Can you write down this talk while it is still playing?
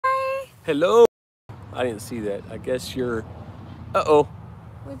Hello. I didn't see that. I guess you're... Uh-oh.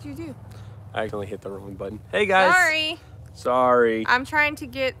 What'd you do? I accidentally hit the wrong button. Hey, guys. Sorry. I'm trying to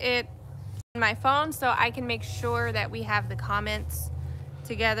get it on my phone so I can make sure that we have the comments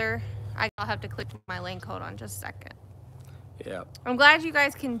together. I'll have to click my link. Hold on just a second. Yeah. I'm glad you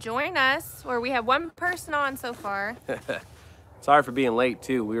guys can join us, or we have one person on so far. Sorry for being late,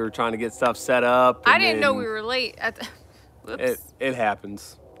 too. We were trying to get stuff set up. I didn't know we were late. Whoops. It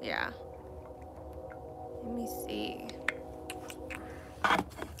happens. Yeah. Let me see. Okay.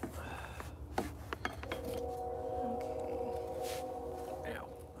 Ow,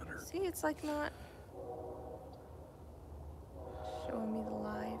 that hurt. See, it's like not showing me the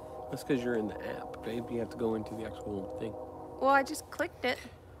live. That's because you're in the app, babe. You have to go into the actual thing. Well, I just clicked it.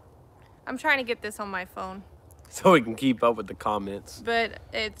 I'm trying to get this on my phone. So we can keep up with the comments. But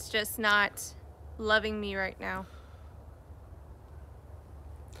it's just not loving me right now.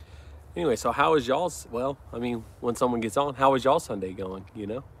 Anyway, so how is y'all's, well, I mean, when someone gets on, how is y'all Sunday going, you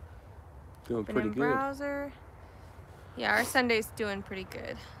know? Doing pretty good. Browser. Yeah, our Sunday's doing pretty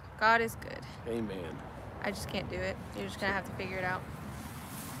good. God is good. Amen. I just can't do it. You're just gonna have to figure it out.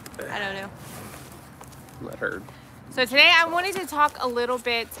 I don't know. That hurt. So today I wanted to talk a little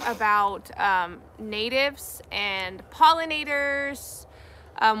bit about natives and pollinators,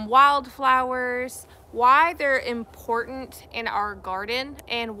 wildflowers, why they're important in our garden,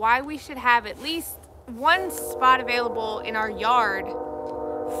 and why we should have at least one spot available in our yard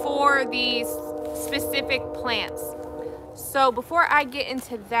for these specific plants. So before I get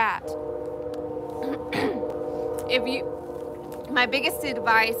into that, my biggest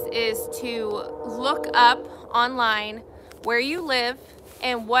advice is to look up online where you live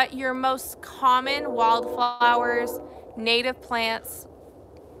and what your most common wildflowers, native plants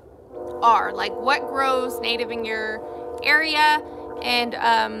are, like what grows native in your area, and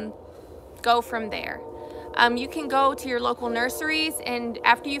go from there. You can go to your local nurseries, and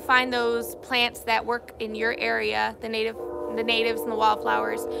after you find those plants that work in your area, the natives and the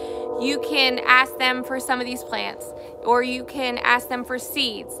wildflowers, you can ask them for some of these plants, or you can ask them for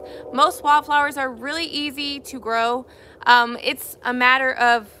seeds. Most wildflowers are really easy to grow. It's a matter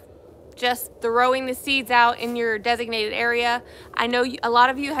of just throwing the seeds out in your designated area. I know a lot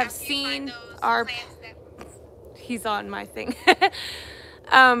of you have seen our... He's on my thing.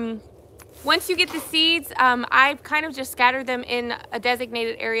 Once you get the seeds, I've kind of just scattered them in a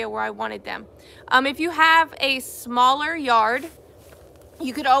designated area where I wanted them. If you have a smaller yard,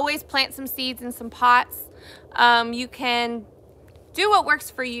 you could always plant some seeds in some pots. You can do what works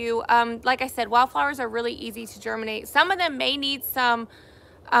for you. Like I said, wildflowers are really easy to germinate. Some of them may need some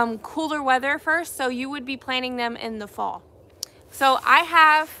cooler weather first, so you would be planting them in the fall. So I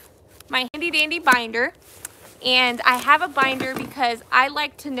have my handy dandy binder, and I have a binder because I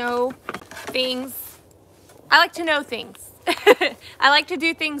like to know things. I like to know things. I like to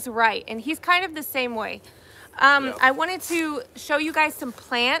do things right, and he's kind of the same way. I wanted to show you guys some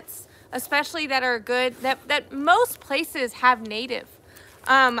plants, especially that are good, that most places have native.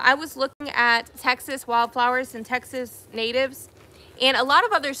 I was looking at Texas wildflowers and Texas natives, and a lot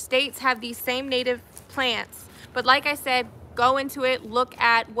of other states have these same native plants. But like I said, go into it, look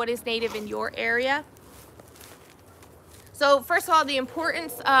at what is native in your area. So first of all, the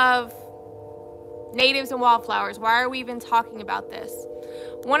importance of natives and wildflowers. Why are we even talking about this?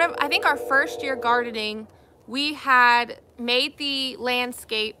 I think our first year gardening, we had made the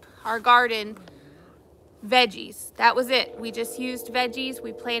landscape, our garden, veggies. That was it. We just used veggies.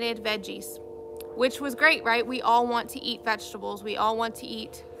 We planted veggies, which was great, right? We all want to eat vegetables. We all want to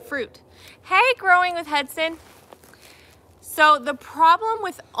eat fruit. Hey, Growing with Hudson. So the problem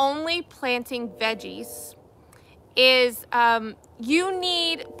with only planting veggies is you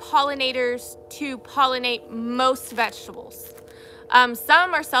need pollinators to pollinate most vegetables.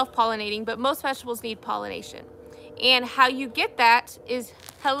 Some are self-pollinating, but most vegetables need pollination. And how you get that is,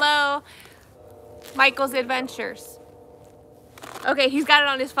 hello, Michael's Adventures. Okay, he's got it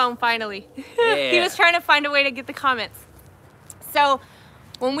on his phone finally. Yeah. He was trying to find a way to get the comments. So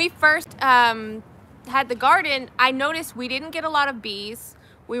when we first had the garden, I noticed we didn't get a lot of bees.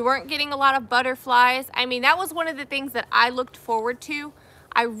 We weren't getting a lot of butterflies. I mean, that was one of the things that I looked forward to.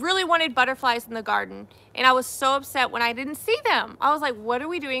 I really wanted butterflies in the garden, and I was so upset when I didn't see them. I was like, what are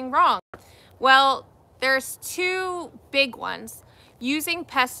we doing wrong? Well, there's two big ones: using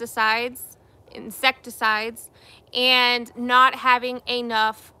pesticides, insecticides, and not having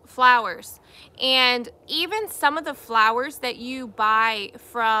enough flowers. And even some of the flowers that you buy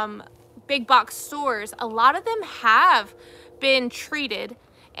from big box stores, a lot of them have been treated,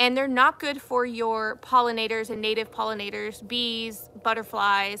 and they're not good for your pollinators and native pollinators, bees,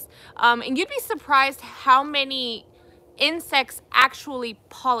 butterflies. And you'd be surprised how many insects actually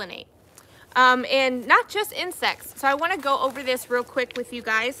pollinate. And not just insects. So I want to go over this real quick with you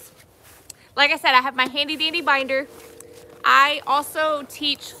guys. Like I said, I have my handy dandy binder. I also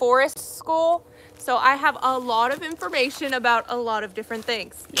teach forest school, so I have a lot of information about a lot of different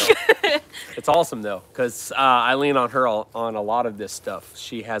things. It's awesome though, because I lean on her on a lot of this stuff.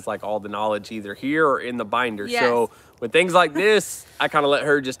 She has like all the knowledge either here or in the binder. Yes. So with things like this, I kind of let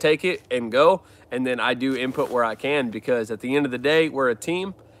her just take it and go, and then I do input where I can, because at the end of the day, we're a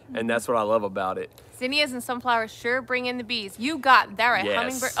team, and that's what I love about it. Zinnias and sunflowers sure bring in the bees. You got there, a Yes.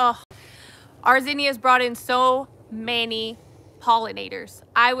 hummingbird. Oh, our zinnias brought in so many pollinators.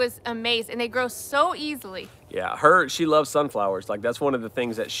 I was amazed, and they grow so easily. Yeah, she loves sunflowers. Like, that's one of the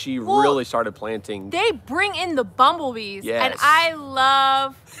things that she really started planting. They bring in the bumblebees, Yes. and I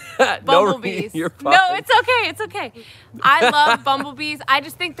love bumblebees. You're No, fine. it's okay, it's okay. I love bumblebees. I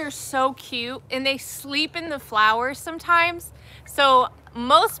just think they're so cute, and they sleep in the flowers sometimes. So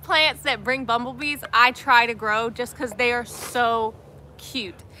most plants that bring bumblebees, I try to grow just because they are so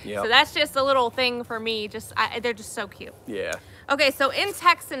cute. Yep. So that's just a little thing for me. They're just so cute. Yeah. Okay, so in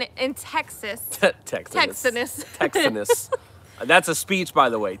Texas, Texanus. That's a speech, by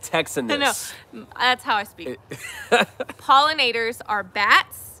the way. Texanus. No, that's how I speak. Pollinators are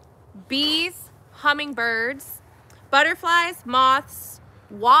bats, bees, hummingbirds, butterflies, moths,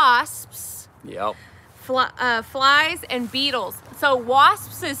 wasps, Yep. flies, and beetles. So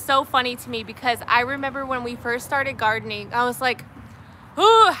wasps is so funny to me because I remember when we first started gardening, I was like,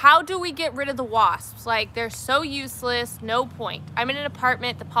 ooh, how do we get rid of the wasps? Like, they're so useless, no point. I'm in an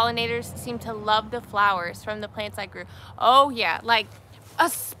apartment. The pollinators seem to love the flowers from the plants I grew. Oh yeah, like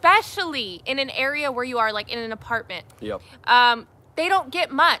especially in an area where you are, like in an apartment. Yep. They don't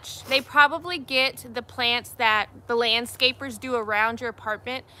get much. They probably get the plants that the landscapers do around your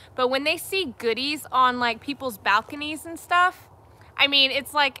apartment. But when they see goodies on like people's balconies and stuff, I mean,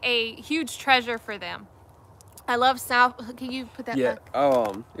 it's like a huge treasure for them. I love South. Can you put that Yeah.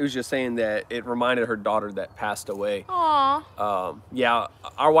 back? It was just saying that it reminded her daughter that passed away. Aw. Yeah,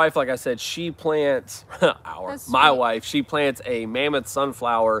 our wife, like I said, she plants my wife, she plants a mammoth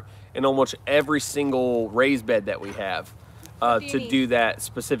sunflower in almost every single raised bed that we have to do that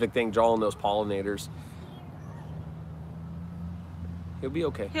specific thing, drawing those pollinators. He'll be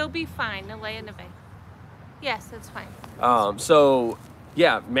okay. He'll be fine. He'll lay in the bed. Yes, that's fine. So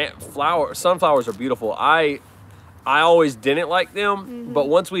yeah, sunflowers are beautiful. I always didn't like them, but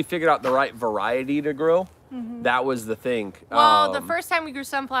once we figured out the right variety to grow, that was the thing. Well, the first time we grew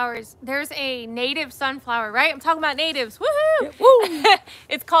sunflowers, there's a native sunflower, right? I'm talking about natives. Woohoo! Yeah, woo!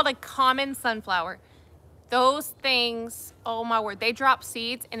 It's called a common sunflower. Those things, oh my word, they drop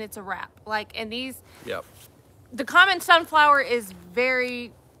seeds and it's a wrap. Like, and these, Yep. the common sunflower is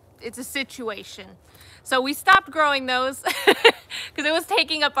it's a situation. So we stopped growing those because it was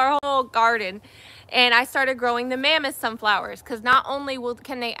taking up our whole garden. And I started growing the mammoth sunflowers because not only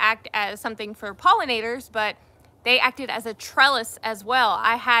can they act as something for pollinators, but they acted as a trellis as well.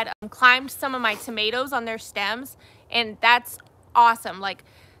 I had climbed some of my tomatoes on their stems, and that's awesome. Like,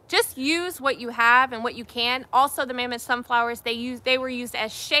 just use what you have and what you can. Also, the mammoth sunflowers, they were used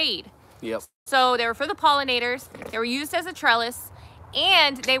as shade. Yep. So they were for the pollinators. They were used as a trellis,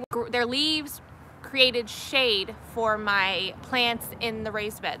 and their leaves created shade for my plants in the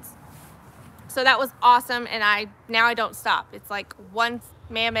raised beds. So that was awesome, and now I don't stop. It's like one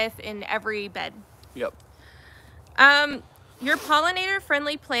mammoth in every bed. Yep. Your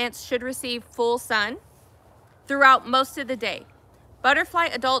pollinator-friendly plants should receive full sun throughout most of the day. Butterfly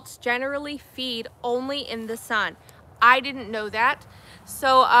adults generally feed only in the sun. I didn't know that.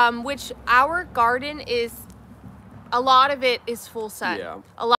 So, which our garden is, a lot of it is full sun. Yeah.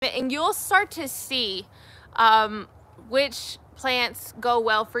 A lot of it, and you'll start to see which plants go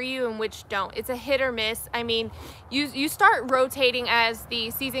well for you and which don't. It's a hit or miss. I mean, you start rotating as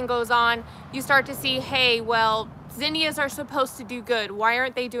the season goes on. You start to see, hey, well, zinnias are supposed to do good. Why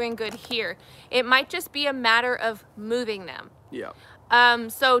aren't they doing good here? It might just be a matter of moving them. Yeah.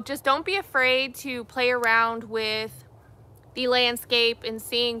 So just don't be afraid to play around with the landscape and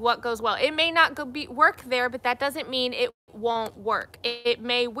seeing what goes well. It may not work there, but that doesn't mean it won't work. It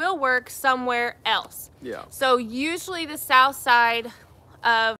will work somewhere else. Yeah. So usually the south side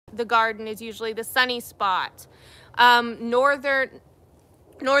of the garden is usually the sunny spot. Northern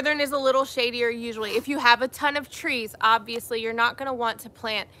is a little shadier usually. If you have a ton of trees, obviously you're not going to want to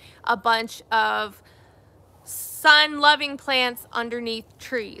plant a bunch of sun-loving plants underneath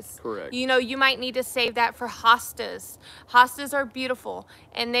trees. Correct. You know, you might need to save that for hostas. Hostas are beautiful,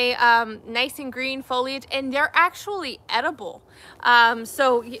 and they nice and green foliage, and they're actually edible.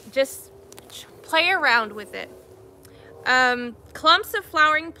 So just play around with it. Clumps of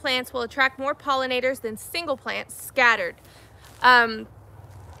flowering plants will attract more pollinators than single plants scattered.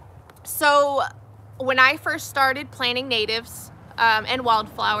 So when I first started planting natives and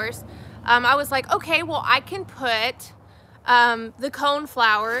wildflowers, I was like, okay, well, I can put the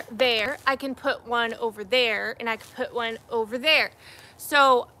coneflower there, I can put one over there, and I can put one over there.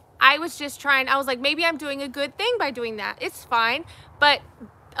 So I was just trying, I was like, maybe I'm doing a good thing by doing that. It's fine, but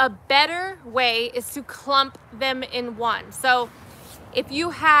a better way is to clump them in one. So if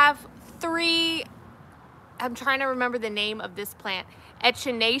you have 3, I'm trying to remember the name of this plant,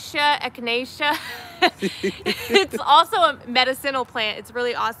 echinacea. It's also a medicinal plant. It's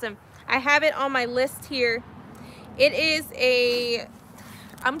really awesome. I have it on my list here. It is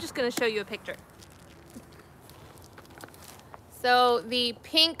I'm just gonna show you a picture. So the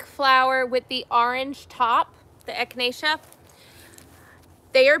pink flower with the orange top, the echinacea,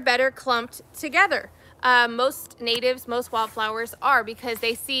 they are better clumped together. Most natives, most wildflowers are, because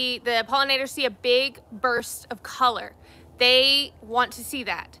the pollinators see a big burst of color. They want to see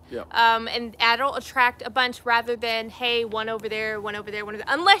that. Yep. And that'll attract a bunch rather than, hey, one over there, one over there, one over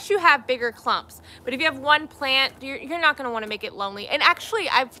there, unless you have bigger clumps. But if you have one plant, you're not gonna wanna make it lonely. And actually,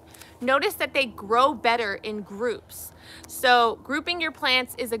 I've noticed that they grow better in groups. So grouping your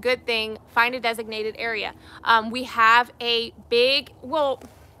plants is a good thing. Find a designated area. We have a big,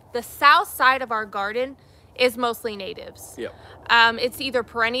 the south side of our garden is mostly natives. Yep. It's either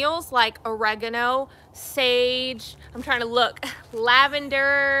perennials like oregano, sage, I'm trying to look,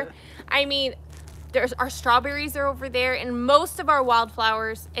 lavender. I mean, our strawberries are over there, and most of our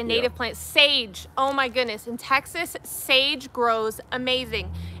wildflowers and native plants, sage, oh my goodness, in Texas, sage grows amazing.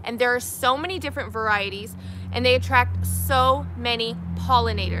 And there are so many different varieties, and they attract so many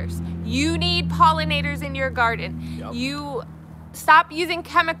pollinators. You need pollinators in your garden. Yep. Stop using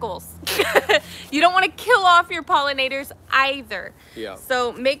chemicals. You don't want to kill off your pollinators either. Yeah.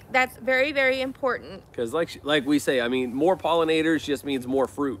 So that's very, very important. Because like we say, I mean, more pollinators just means more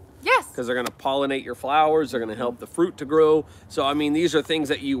fruit. Yes. Because they're going to pollinate your flowers. They're going to help the fruit to grow. So, I mean, these are things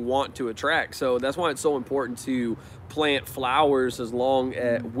that you want to attract. So that's why it's so important to plant flowers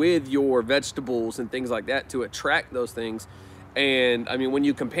with your vegetables and things like that to attract those things. And I mean, when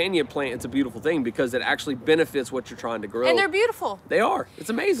you companion plant, it's a beautiful thing because it actually benefits what you're trying to grow. And they're beautiful. They are. It's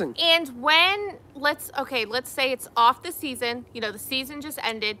amazing. And let's say it's off the season, you know, the season just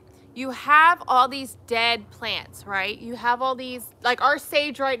ended. You have all these dead plants, right? You have all these, like our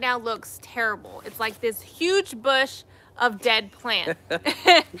sage right now looks terrible. It's like this huge bush of dead plant.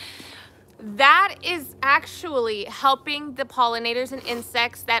 That is actually helping the pollinators and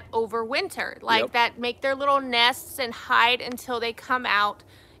insects that overwinter, like that make their little nests and hide until they come out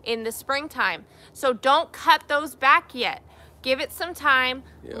in the springtime. So don't cut those back yet. Give it some time.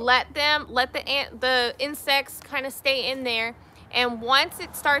 Let the insects kind of stay in there. And once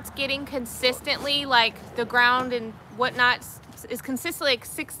it starts getting consistently, like the ground and whatnot is consistently like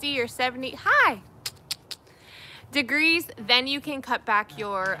 60 or 70 degrees, then you can cut back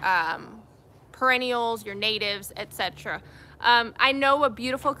your perennials, your natives, etc. I know a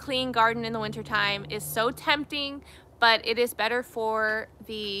beautiful clean garden in the wintertime is so tempting, but it is better for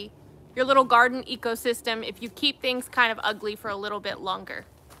your little garden ecosystem if you keep things kind of ugly for a little bit longer.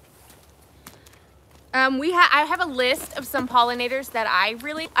 I have a list of some pollinators that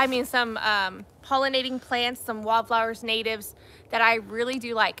some pollinating plants, some wildflowers, natives that I really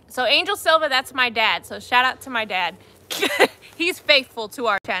do like. So Angel Silva, that's my dad. So shout out to my dad. He's faithful to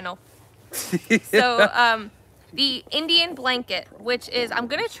our channel. So the Indian blanket, which is, I'm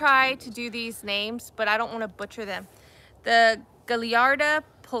gonna try to do these names, but I don't want to butcher them. The Gaillardia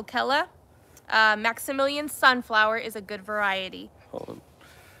pulchella, Maximilian sunflower is a good variety. Hold on.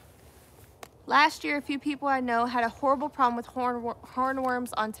 Last year, a few people I know had a horrible problem with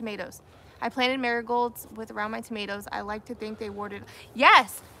hornworms on tomatoes. I planted marigolds around my tomatoes. I like to think they warded.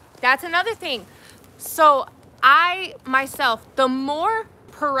 Yes, that's another thing. So the more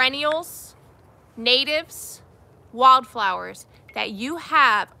perennials, natives, wildflowers that you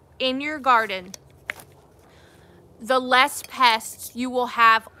have in your garden, the less pests you will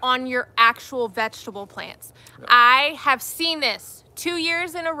have on your actual vegetable plants. Yep. I have seen this 2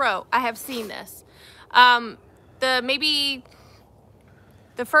 years in a row. I have seen this. Maybe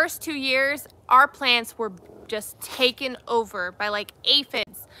the first 2 years, our plants were just taken over by like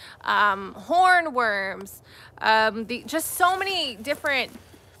aphids, hornworms, just so many different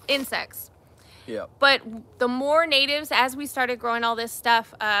insects. Yep. But the more natives, as we started growing all this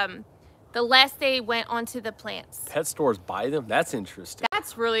stuff, the less they went onto the plants. Pet stores buy them? That's interesting.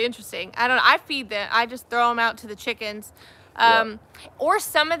 That's really interesting. I don't know. I feed them. I just throw them out to the chickens. Or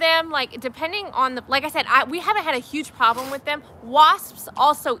some of them, like, depending on the, like I said, we haven't had a huge problem with them. Wasps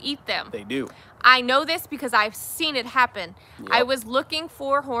also eat them. They do. I know this because I've seen it happen. Yep. I was looking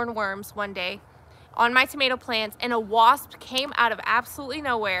for hornworms one day on my tomato plants, and a wasp came out of absolutely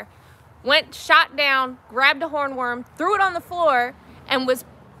nowhere, shot down, grabbed a hornworm, threw it on the floor, and was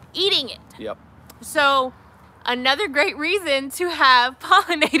eating it. Yep. So another great reason to have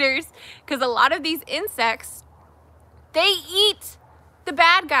pollinators, because a lot of these insects, they eat the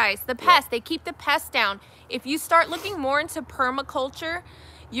bad guys, the pests. They keep the pests down. If you start looking more into permaculture,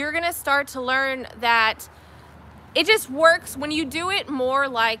 you're gonna start to learn that it just works when you do it more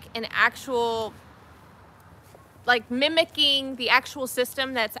like an actual, like mimicking the actual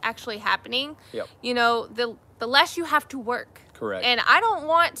system that's actually happening. Yep. You know, the less you have to work. Correct. And I don't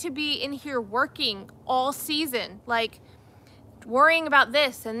want to be in here working all season, like worrying about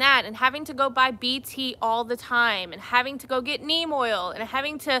this and that, and having to go buy BT all the time, and having to go get neem oil, and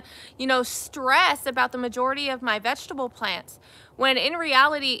having to, you know, stress about the majority of my vegetable plants. When in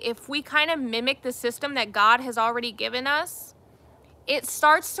reality, if we kind of mimic the system that God has already given us, it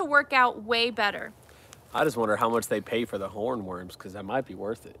starts to work out way better. I just wonder how much they pay for the hornworms, because that might be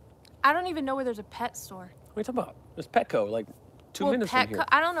worth it. I don't even know where there's a pet store. What are you talking about? There's Petco, like 2 minutes from here.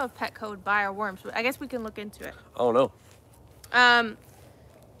 I don't know if Petco would buy our worms, but I guess we can look into it. I don't know.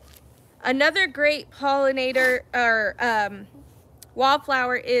 Another great pollinator or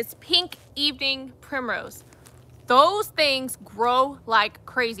wildflower is pink evening primrose. Those things grow like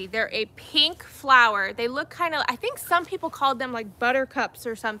crazy. They're a pink flower. They look kind of, I think some people called them like buttercups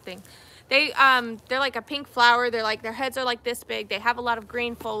or something. They're like a pink flower. They're like, their heads are like this big. They have a lot of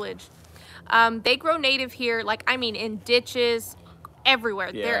green foliage. They grow native here, like, I mean, in ditches,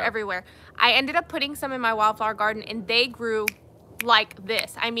 everywhere. Yeah. They're everywhere. I ended up putting some in my wildflower garden, and they grew like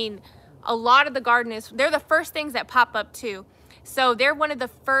this. I mean, a lot of the garden they're the first things that pop up too. So they're one of the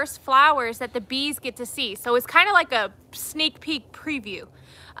first flowers that the bees get to see. So it's kind of like a sneak peek preview.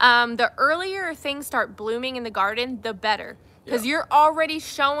 The earlier things start blooming in the garden, the better. Because you're already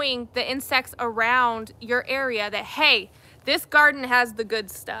showing the insects around your area that, hey, this garden has the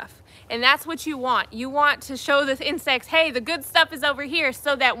good stuff. And that's what you want. You want to show the insects, hey, the good stuff is over here,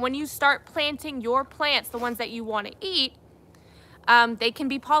 so that when you start planting your plants, the ones that you want to eat, they can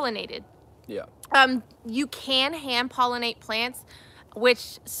be pollinated. Yeah. You can hand pollinate plants,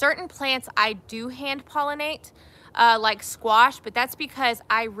 which certain plants I do hand pollinate, like squash, but that's because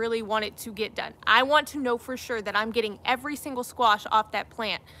I really want it to get done. I want to know for sure that I'm getting every single squash off that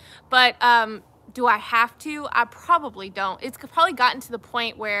plant. But do I have to? I probably don't. It's probably gotten to the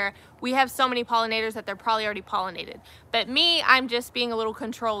point where we have so many pollinators that they're probably already pollinated. But me, I'm just being a little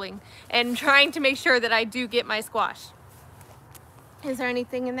controlling and trying to make sure that I do get my squash. Is there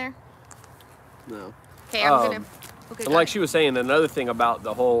anything in there? No. Okay, I'm gonna. Okay, and like she was saying, another thing about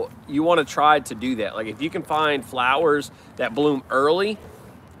the whole, you want to try to do that. Like if you can find flowers that bloom early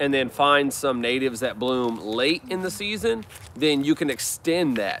and then find some natives that bloom late in the season, then you can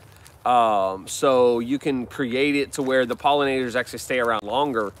extend that. So you can create it to where the pollinators actually stay around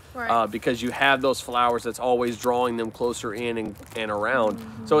longer, right. Because you have those flowers that's always drawing them closer in and around.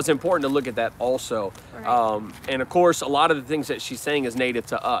 Mm-hmm. So it's important to look at that also. Right. And of course, a lot of the things that she's saying is native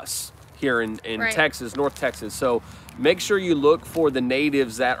to us here in right. Texas, North Texas. So make sure you look for the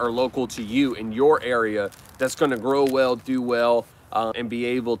natives that are local to you in your area that's going to grow well, do well, and be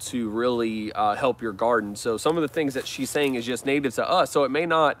able to really help your garden. So some of the things that she's saying is just native to us. So it may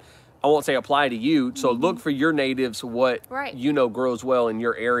not, I won't say apply to you. So look for your natives, what right. you know grows well in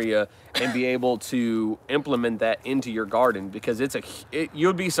your area, and be able to implement that into your garden, because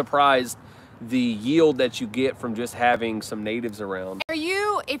you'll be surprised the yield that you get from just having some natives around.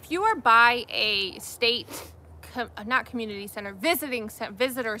 If you are by a state, not community center,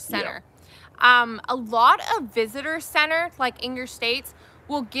 visitor center, yeah. A lot of visitor center, like in your states,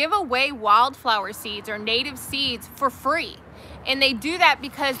 will give away wildflower seeds or native seeds for free. And they do that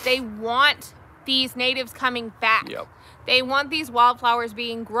because they want these natives coming back. Yep. They want these wildflowers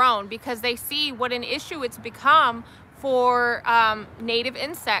being grown because they see what an issue it's become for native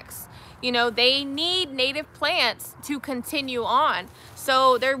insects. You know, they need native plants to continue on.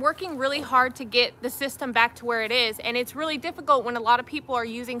 So they're working really hard to get the system back to where it is. And it's really difficult when a lot of people are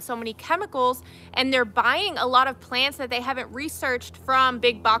using so many chemicals and they're buying a lot of plants that they haven't researched from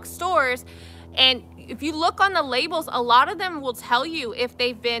big box stores. And if you look on the labels, a lot of them will tell you if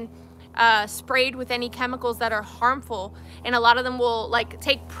they've been sprayed with any chemicals that are harmful, and a lot of them will like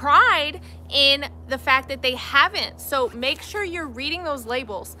take pride in the fact that they haven't. So make sure you're reading those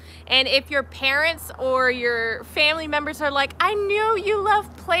labels. And if your parents or your family members are like, I knew you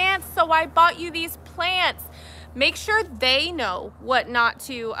love plants, so I bought you these plants, make sure they know what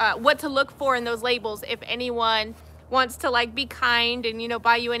to look for in those labels. If anyone wants to like be kind and, you know,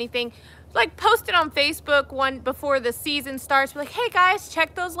 buy you anything, like post it on Facebook one before the season starts. Be like, hey guys,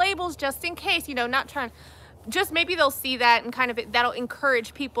 check those labels just in case, you know, not trying, just maybe they'll see that and kind of that'll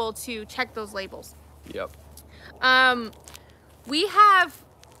encourage people to check those labels. Yep. We have,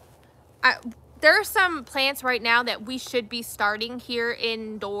 there are some plants right now that we should be starting here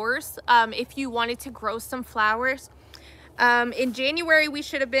indoors. If you wanted to grow some flowers, in January, we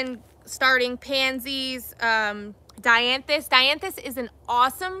should have been starting pansies, dianthus. Dianthus is an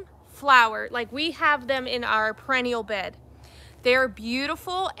awesome flower. Like, we have them in our perennial bed. They're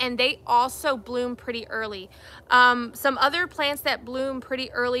beautiful, and they also bloom pretty early. Some other plants that bloom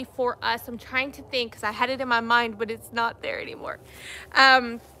pretty early for us, I'm trying to think because I had it in my mind, but it's not there anymore.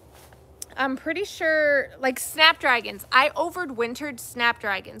 I'm pretty sure, like snapdragons. I overwintered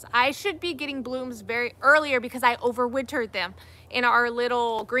snapdragons. I should be getting blooms very earlier because I overwintered them in our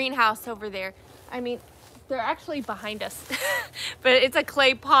little greenhouse over there. I mean, they're actually behind us, but it's a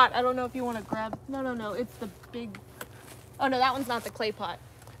clay pot. I don't know if you want to grab. No, it's the big. Oh no, that one's not the clay pot.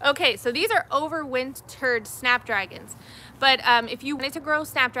 Okay, so these are overwintered snapdragons. But if you wanted to grow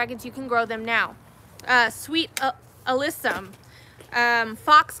snapdragons, you can grow them now. Sweet alyssum,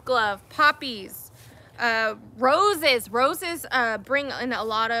 foxglove, poppies, roses. Roses bring in a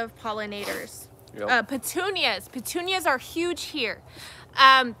lot of pollinators. Yep. Petunias are huge here.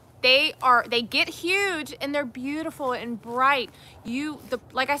 They get huge and they're beautiful and bright.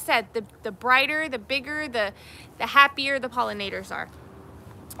 Like I said, the brighter, the bigger, the happier the pollinators are.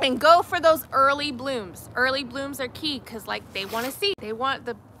 And go for those early blooms. Early blooms are key because, like, they want to see. They want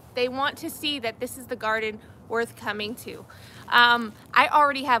to see that this is the garden worth coming to. I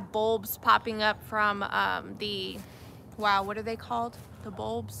already have bulbs popping up from wow, what are they called? The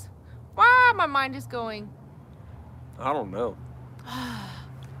bulbs? Wow, my mind is going. I don't know.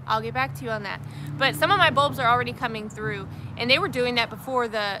 I'll get back to you on that. But some of my bulbs are already coming through, and they were doing that before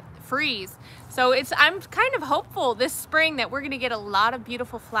the freeze. So I'm kind of hopeful this spring that we're gonna get a lot of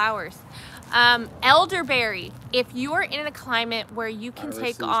beautiful flowers. Elderberry, if you are in a climate where you can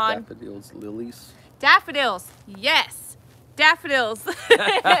take on lilies. Daffodils, yes, daffodils. That's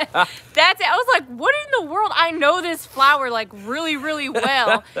it. I was like, what in the world? I know this flower like really, really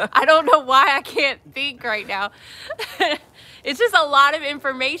well. I don't know why I can't think right now. It's just a lot of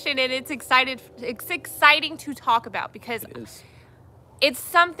information, and it's exciting to talk about because it's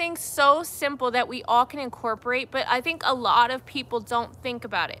something so simple that we all can incorporate, but I think a lot of people don't think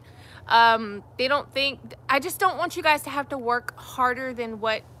about it. They don't think, I just don't want you guys to have to work harder than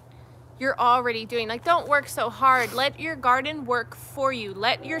what you're already doing. Like, don't work so hard. Let your garden work for you.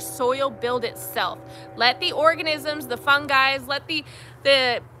 Let your soil build itself. Let the organisms, the fungi, let the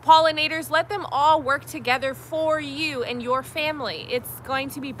pollinators, let them all work together for you and your family. It's going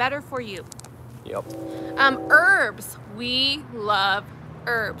to be better for you. Yep. Herbs. We love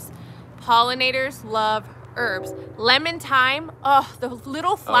herbs. Pollinators love herbs. Lemon thyme, oh, the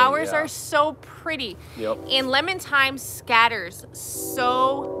little flowers are so pretty. Yep. And lemon thyme scatters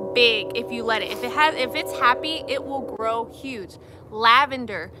so big if you let it. If it's happy, it will grow huge.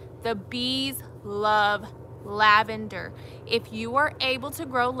 Lavender, the bees love lavender. If you are able to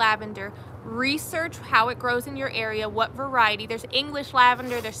grow lavender, research how it grows in your area, what variety. There's English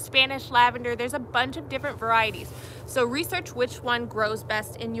lavender, there's Spanish lavender, there's a bunch of different varieties. So research which one grows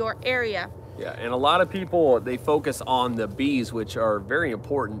best in your area. Yeah, and a lot of people, they focus on the bees, which are very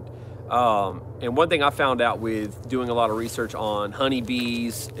important. And one thing I found out with doing a lot of research on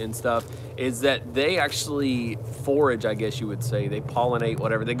honeybees and stuff is that they actually forage, I guess you would say. They pollinate,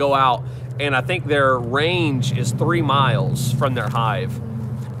 whatever. They go out, and I think their range is 3 miles from their hive.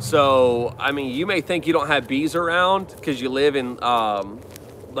 So, I mean, you may think you don't have bees around because you live in,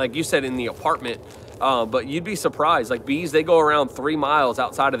 like you said, in the apartment. But you'd be surprised. Like, bees, they go around 3 miles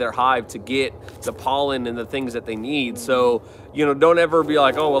outside of their hive to get the pollen and the things that they need. So, you know, don't ever be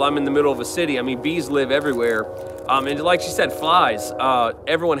like, oh, well, I'm in the middle of a city. I mean, bees live everywhere. And like she said, flies.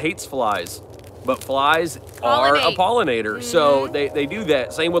 Everyone hates flies, but flies are a pollinator. So they do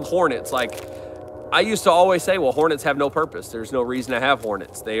that. Same with hornets. Like, I used to always say, well, hornets have no purpose. There's no reason to have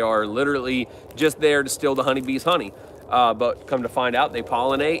hornets. They are literally just there to steal the honeybee's honey. But come to find out, they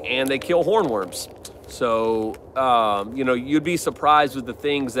pollinate and they kill hornworms. So, you know, you'd be surprised with the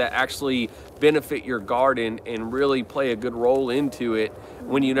things that actually benefit your garden and really play a good role into it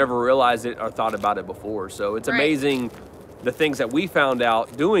when you never realized it or thought about it before. So it's amazing the things that we found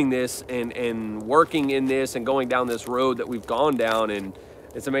out doing this and working in this and going down this road that we've gone down. And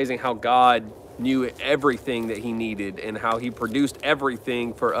it's amazing how God knew everything that he needed and how he produced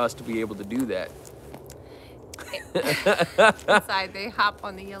everything for us to be able to do that. Inside, they hop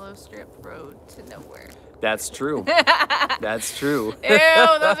on the yellow strip road to nowhere. That's true. That's true.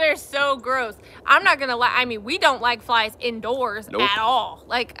 Ew, those are so gross. I'm not gonna lie. I mean, we don't like flies indoors at all.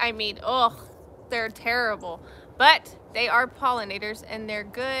 Like, I mean, ugh, they're terrible. But they are pollinators, and they're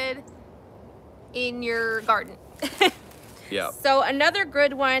good in your garden. Yeah. So another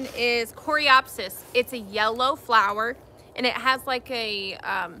good one is Coreopsis. It's a yellow flower, and it has like a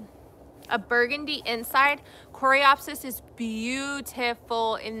burgundy inside. Coreopsis is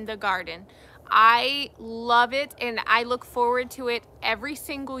beautiful in the garden. I love it, and I look forward to it every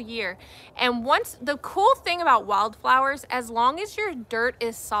single year. And the cool thing about wildflowers, as long as your dirt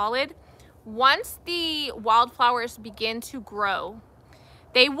is solid, once the wildflowers begin to grow,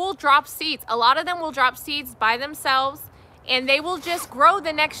 they will drop seeds. A lot of them will drop seeds by themselves, and they will just grow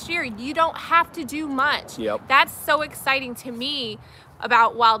the next year. You don't have to do much. Yep. That's so exciting to me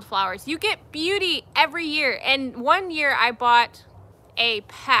about wildflowers. You get beauty every year. And one year I bought a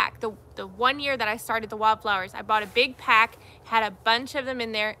pack. The 1 year that I started the wildflowers, I bought a big pack, had a bunch of them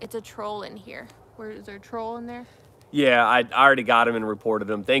in there. It's a troll in here. Is there a troll in there? Yeah, I already got him and reported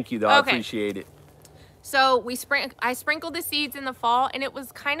him. Thank you, though. I appreciate it. So I sprinkled the seeds in the fall, and it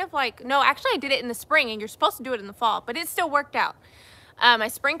was kind of like, no, actually I did it in the spring, and you're supposed to do it in the fall, but it still worked out. I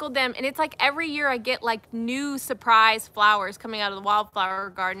sprinkled them, and it's like every year I get like new surprise flowers coming out of the wildflower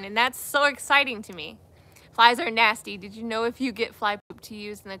garden, and that's so exciting to me. Flies are nasty. Did you know if you get fly poop to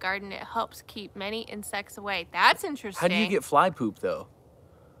use in the garden, it helps keep many insects away? That's interesting. How do you get fly poop, though?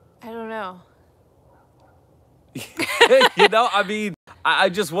 I don't know. You know, I mean, I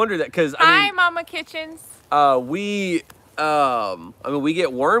just wonder that because Hi, Mama Kitchens. We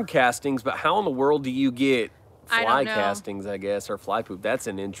get worm castings, but how in the world do you get fly castings, I guess, or fly poop? That's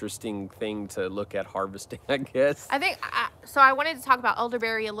an interesting thing to look at harvesting, I guess. I think, so I wanted to talk about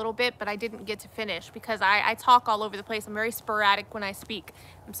elderberry a little bit, but I didn't get to finish because I talk all over the place. I'm very sporadic when I speak.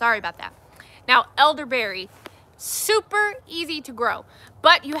 I'm sorry about that. Now, elderberry, super easy to grow,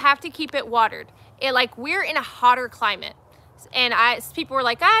 but you have to keep it watered. We're in a hotter climate. And people were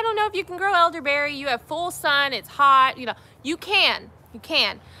like, I don't know if you can grow elderberry. You have full sun, it's hot. You know, you can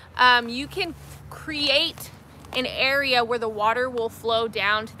create an area where the water will flow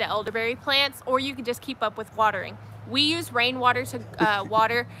down to the elderberry plants, or you can just keep up with watering. We use rainwater to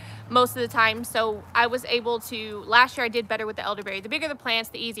water most of the time, so I was able to, last year I did better with the elderberry. The bigger the plants,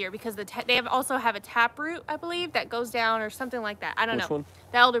 the easier, because they also have a tap root, I believe, that goes down or something like that. I don't know. Which one?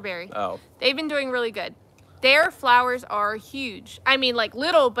 The elderberry. Oh. They've been doing really good. Their flowers are huge. I mean, like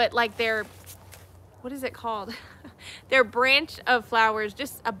little, but like they're, what is it called? Their branch of flowers,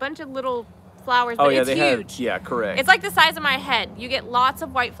 just a bunch of little flowers, but it's huge. Yeah, correct. It's like the size of my head. You get lots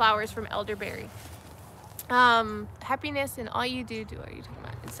of white flowers from elderberry. Happiness in all you do. What are you talking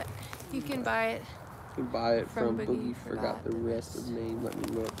about? It's, you can buy it. You can buy it from Boogie Forgot the rest of the name. Let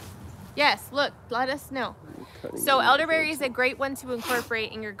me look. Yes, look, let us know. So elderberry is a great one to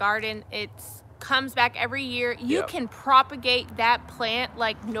incorporate in your garden. It comes back every year. You can propagate that plant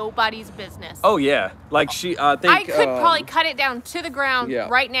like nobody's business. Oh yeah, like I could probably cut it down to the ground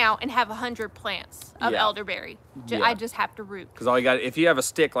right now and have 100 plants of elderberry. I just have to root. Because all you got, if you have a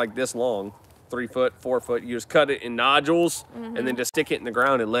stick like this long, 3 foot, 4 foot, you just cut it in nodules and then just stick it in the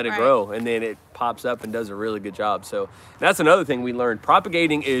ground and let it grow, and then it pops up and does a really good job. So that's another thing we learned.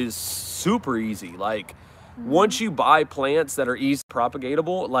 Propagating is super easy. Like once you buy plants that are easy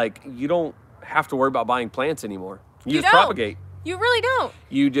propagatable, like you don't have to worry about buying plants anymore. You just propagate. You really don't.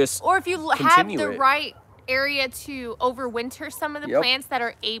 You just or if you have the right area to overwinter some of the plants that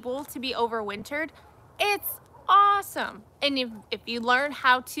are able to be overwintered, it's awesome. And if you learn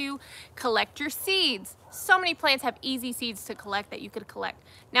how to collect your seeds, so many plants have easy seeds to collect that you could collect.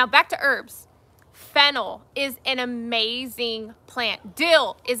 Now back to herbs. Fennel is an amazing plant.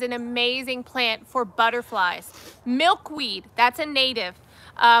 Dill is an amazing plant for butterflies. Milkweed, that's a native.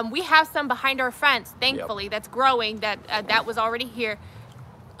 We have some behind our fence, thankfully, that's growing, that was already here.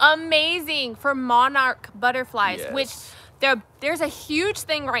 Amazing for monarch butterflies, which there's a huge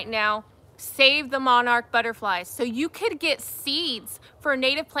thing right now. Save the monarch butterflies. So you could get seeds for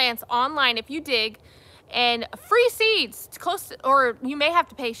native plants online if you dig, and free seeds, or you may have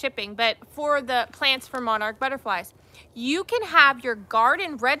to pay shipping, but for the plants for monarch butterflies. you can have your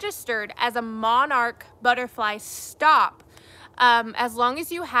garden registered as a monarch butterfly stop as long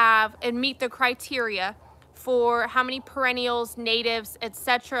as you have and meet the criteria for how many perennials, natives,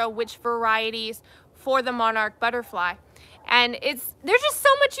 etc., which varieties for the monarch butterfly. And there's just so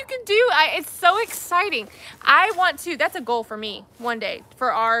much you can do. It's so exciting. I want to, that's a goal for me one day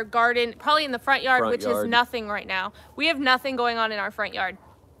for our garden, probably in the front yard, which is nothing right now. We have nothing going on in our front yard,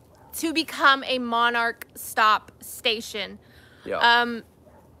 to become a monarch stop station. Yeah.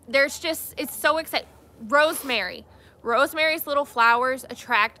 There's just, it's so exciting. Rosemary. Rosemary's little flowers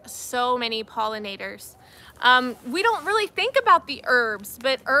attract so many pollinators. We don't really think about the herbs,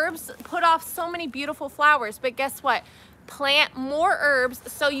 but herbs put off so many beautiful flowers. But guess what? Plant more herbs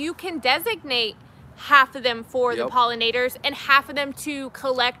so you can designate half of them for the pollinators and half of them to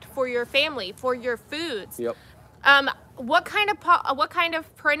collect for your family, for your foods. Yep. What kind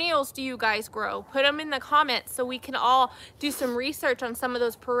of perennials do you guys grow? Put them in the comments so we can all do some research on some of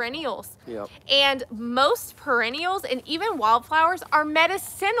those perennials. Yep. And most perennials and even wildflowers are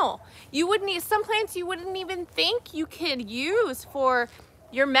medicinal. You wouldn't need some plants you wouldn't even think you could use for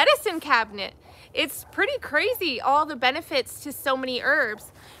your medicine cabinet. It's pretty crazy, all the benefits to so many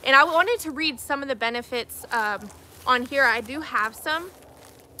herbs. And I wanted to read some of the benefits on here. I do have some.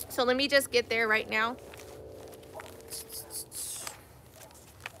 So let me just get there right now.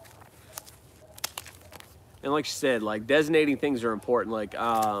 And like she said, like designating things are important. Like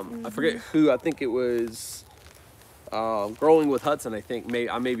I forget who, I think it was Growing with Hudson, I think.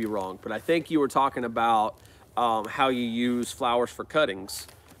 I may be wrong, but I think you were talking about how you use flowers for cuttings.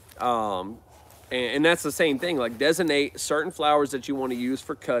 And that's the same thing, like designate certain flowers that you want to use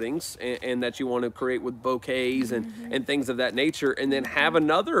for cuttings and that you want to create with bouquets and things of that nature. And then have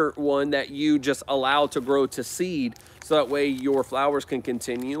another one that you just allow to grow to seed. So that way your flowers can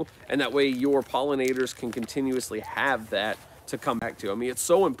continue and that way your pollinators can continuously have that to come back to. I mean, it's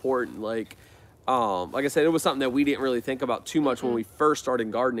so important. Like I said, it was something that we didn't really think about too much when we first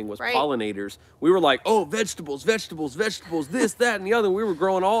started gardening was pollinators. We were like, oh, vegetables, this, that, and the other. We were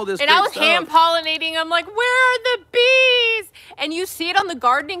growing all this. And I was hand pollinating. I'm like, where are the bees? And you see it on the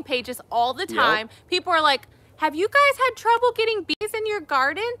gardening pages all the time. Yep. People are like, have you guys had trouble getting bees in your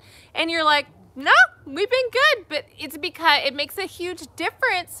garden? And you're like, no, we've been good, but it's because it makes a huge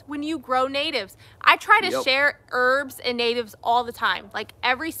difference when you grow natives. I try to share herbs and natives all the time. Like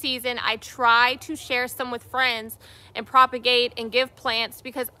every season, I try to share some with friends and propagate and give plants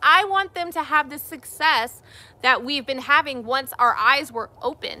because I want them to have the success that we've been having once our eyes were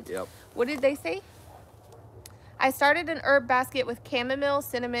opened. Yep. What did they say? I started an herb basket with chamomile,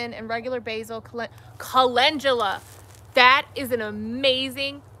 cinnamon, and regular basil, calendula. That is an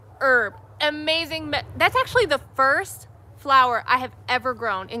amazing herb. Amazing. That's actually the first flower I have ever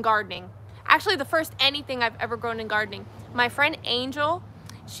grown in gardening. Actually, the first anything I've ever grown in gardening. My friend Angel,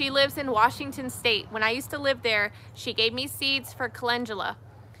 she lives in Washington State. When I used to live there, she gave me seeds for calendula.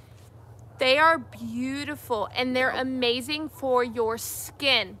 They are beautiful and they're amazing for your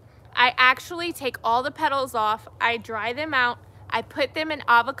skin. I actually take all the petals off, I dry them out, I put them in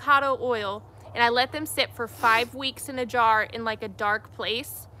avocado oil, and I let them sit for 5 weeks in a jar in like a dark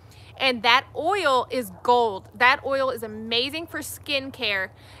place. And that oil is gold. That oil is amazing for skincare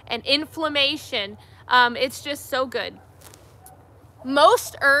and inflammation. It's just so good.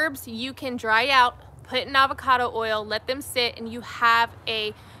 Most herbs you can dry out, put in avocado oil, let them sit, and you have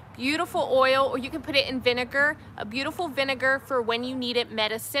a beautiful oil, or you can put it in vinegar, a beautiful vinegar for when you need it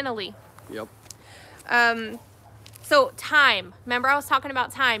medicinally. Yep. So thyme. Remember I was talking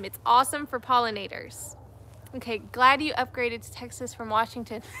about thyme. It's awesome for pollinators. Okay, glad you upgraded to Texas from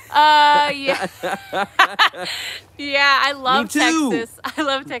Washington. Yeah. Yeah, I love Texas. I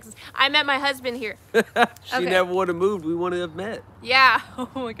love Texas. I met my husband here. She never would have moved. We wouldn't have met. Yeah. Oh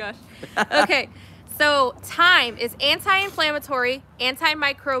my gosh. Okay, so thyme is anti-inflammatory,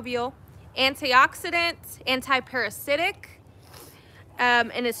 antimicrobial, antioxidant, anti-parasitic,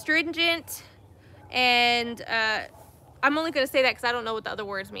 and astringent, and I'm only going to say that because I don't know what the other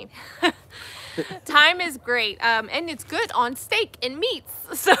words mean. Thyme is great, and it's good on steak and meats,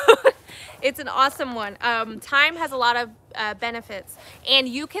 so it's an awesome one. Thyme has a lot of benefits, and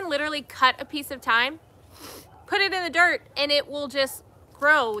you can literally cut a piece of thyme, put it in the dirt, and it will just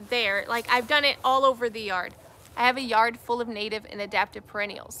grow there. Like I've done it all over the yard. I have a yard full of native and adaptive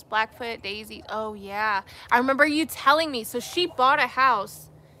perennials, Blackfoot, daisy. Oh yeah, I remember you telling me. So she bought a house,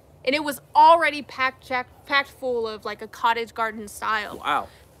 and it was already packed full of like a cottage garden style. Wow.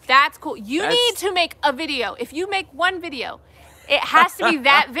 That's cool. You need to make a video. If you make one video, it has to be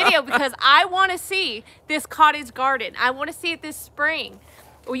that video because I want to see this cottage garden. I want to see it this spring.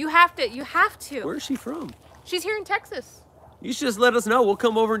 Well, you have to. Where's she from? She's here in Texas. You should just let us know. We'll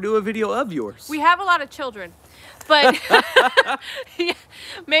come over and do a video of yours. We have a lot of children, but yeah,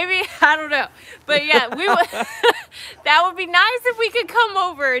 maybe, I don't know. But yeah, we would. That would be nice if we could come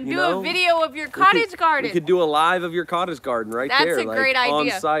over and do a video of your cottage garden. We could do a live of your cottage garden right there. That's a great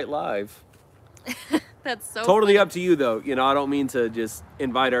idea. On-site live. That's so totally funny. up to you, though. You know, I don't mean to just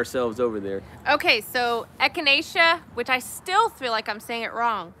invite ourselves over there. Okay, so echinacea, which I still feel like I'm saying it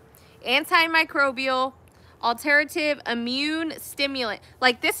wrong. Antimicrobial, alternative immune stimulant.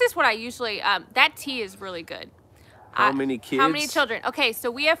 Like, this is what I usually, that tea is really good. How many kids? How many children? Okay,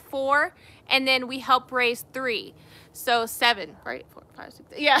 so we have 4, and then we help raise 3. So 7, right? 4, 5,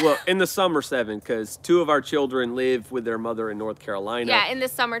 6, yeah. Well, in the summer 7, because 2 of our children live with their mother in North Carolina. Yeah, in the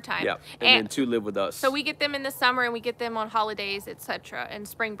summertime. Yeah, and then 2 live with us. So we get them in the summer, and we get them on holidays, etc., and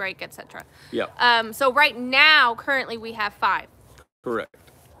spring break, etc. Yeah. So right now, currently, we have 5. Correct.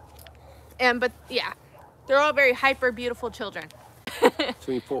 But yeah, they're all very hyper beautiful children.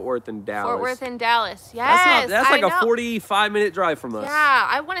 Between Fort Worth and Dallas. Fort Worth and Dallas. Yes. That's like a 45-minute drive from us. Yeah,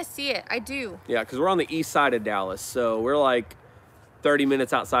 I want to see it. I do. Yeah, because we're on the east side of Dallas, so we're like 30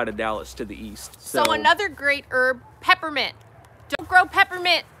 minutes outside of Dallas to the east. So another great herb, peppermint. Don't grow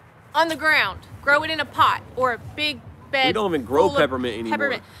peppermint on the ground. Grow it in a pot or a big bed. We don't even grow peppermint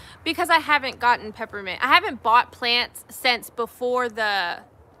anymore. Because I haven't gotten peppermint. I haven't bought plants since before the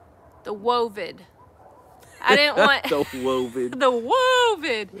wovid. I didn't want the wovid. The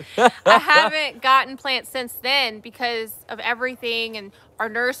wovid. I haven't gotten plants since then because of everything, and our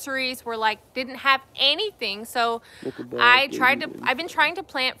nurseries were like didn't have anything. So I've been trying to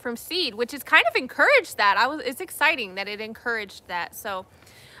plant from seed, which is kind of encouraged that. It's exciting that it encouraged that. So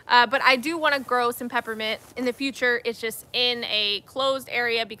but I do want to grow some peppermint in the future. It's just in a closed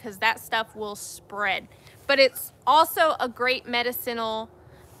area because that stuff will spread. But it's also a great medicinal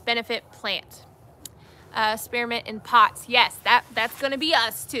benefit plant. Spearmint in pots. Yes, that's gonna be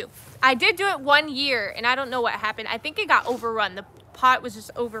us too. I did do it 1 year and I don't know what happened. I think it got overrun. The pot was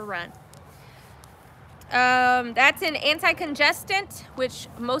just overrun. That's an anti-congestant, which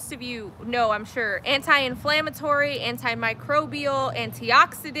most of you know, I'm sure. Anti-inflammatory, antimicrobial,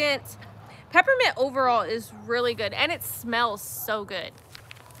 antioxidant. Peppermint overall is really good and it smells so good.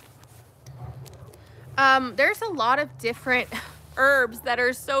 There's a lot of different herbs that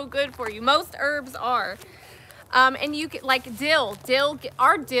are so good for you. Most herbs are. And you get like dill.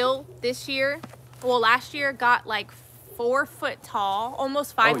 Our dill this year, well, last year got like 4 foot tall,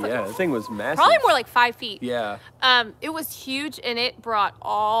 almost 5 foot. Oh yeah, the thing was massive. Probably more like 5 feet. Yeah. It was huge and it brought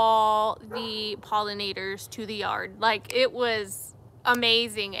all the pollinators to the yard. Like, it was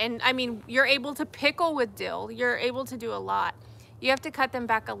amazing. And I mean, you're able to pickle with dill. You're able to do a lot. You have to cut them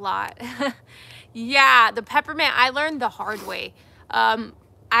back a lot. Yeah, the peppermint, I learned the hard way.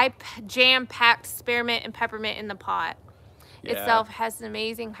 I jam-packed spearmint and peppermint in the pot. Yeah. Itself has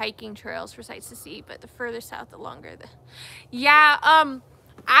amazing hiking trails for sights to see, but the further south, the longer the... Yeah,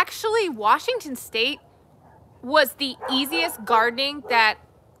 actually, Washington State was the easiest gardening that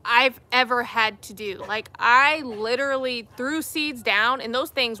I've ever had to do. Like, I literally threw seeds down, and those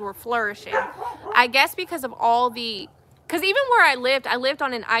things were flourishing. I guess because of all the... Because even where I lived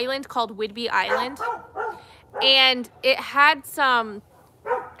on an island called Whidbey Island, and it had some,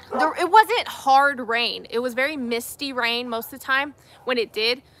 it wasn't hard rain. It was very misty rain most of the time when it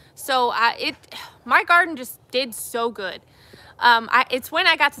did. So my garden just did so good. It's when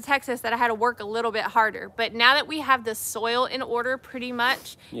I got to Texas that I had to work a little bit harder. But now that we have the soil in order pretty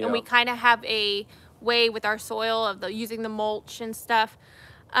much, and we kind of have a way with our soil of using the mulch and stuff,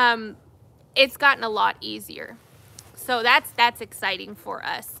 it's gotten a lot easier. So that's exciting for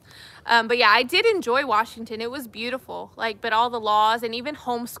us. But yeah, I did enjoy Washington. It was beautiful. Like, but all the laws and even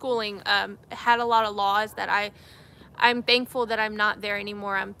homeschooling had a lot of laws that I'm thankful that I'm not there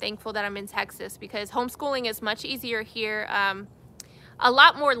anymore. I'm thankful that I'm in Texas because homeschooling is much easier here. A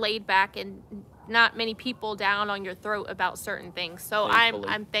lot more laid back and not many people down on your throat about certain things. So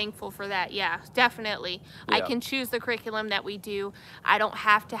I'm thankful for that. Yeah, definitely. Yeah. I can choose the curriculum that we do. I don't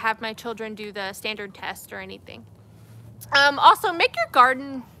have to have my children do the standard test or anything. Also, make your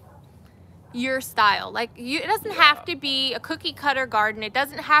garden your style. Like, it doesn't have to be a cookie cutter garden. It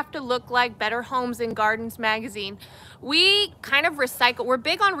doesn't have to look like Better Homes and Gardens magazine. We kind of recycle. We're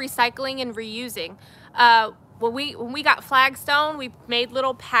big on recycling and reusing. When we got flagstone, we made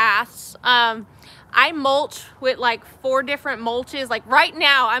little paths. I mulch with like 4 different mulches. Like right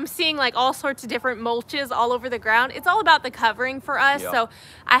now, I'm seeing like all sorts of different mulches all over the ground. It's all about the covering for us. Yep. So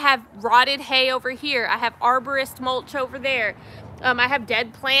I have rotted hay over here. I have arborist mulch over there. I have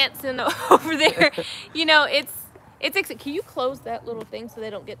dead plants over there. You know, Can you close that little thing so they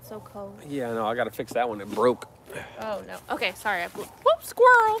don't get so cold? Yeah, no, I got to fix that one. It broke. Oh, no. Okay, sorry. Whoop,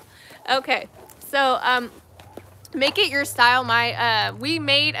 squirrel. Okay, so make it your style. We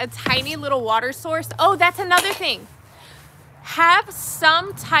made a tiny little water source. Oh, that's another thing. Have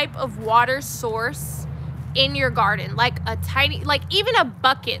some type of water source in your garden, like a tiny, like even a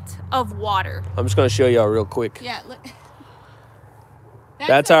bucket of water. I'm just going to show y'all real quick. Yeah, look.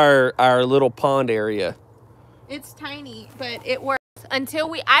 That's our little pond area. It's tiny, but it works until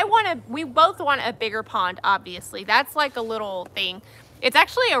we both want a bigger pond, obviously. That's like a little thing. It's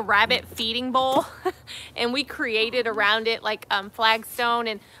actually a rabbit feeding bowl, and we created around it like flagstone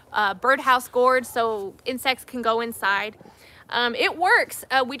and birdhouse gourds so insects can go inside. It works.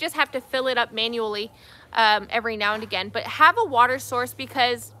 We just have to fill it up manually every now and again. But have a water source,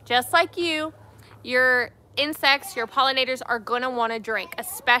 because just like your insects, your pollinators are going to want to drink,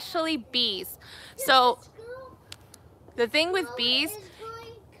 especially bees. So the thing with bees,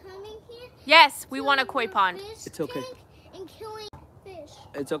 yes, we want a koi pond. It's okay.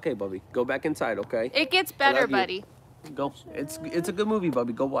 It's okay, Bubby. Go back inside, okay? It gets better, buddy. Go. It's a good movie,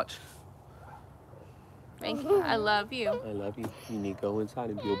 Bubby. Go watch. Thank you. I love you. I love you. You need to go inside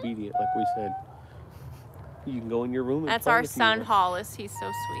and be obedient, like we said. You can go in your room and That's play our son, Hollis. He's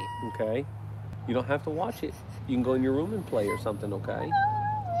so sweet. Okay. You don't have to watch it. You can go in your room and play or something, okay?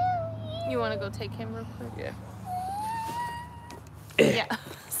 You want to go take him real quick? Yeah. Yeah.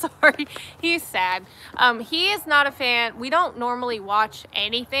 Sorry. He's sad. He is not a fan. We don't normally watch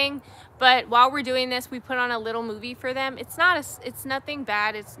anything, but while we're doing this, we put on a little movie for them. It's nothing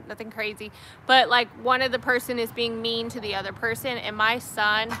bad. It's nothing crazy. But like one of the person is being mean to the other person, and my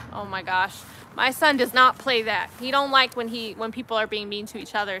son, oh my gosh, my son does not play that. He don't like when people are being mean to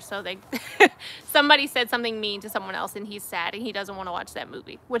each other. So somebody said something mean to someone else, and he's sad, and he doesn't want to watch that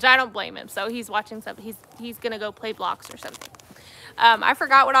movie, which I don't blame him. So he's watching something. He's gonna go play blocks or something. I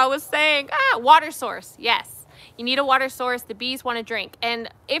forgot what I was saying. Water source. Yes, you need a water source. The bees want to drink. And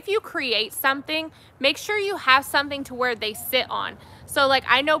if you create something, make sure you have something to where they sit on. So like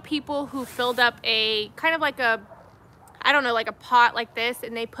I know people who filled up a kind of like I don't know, like a pot like this,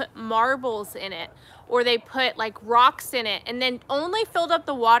 and they put marbles in it, or they put like rocks in it, and then only filled up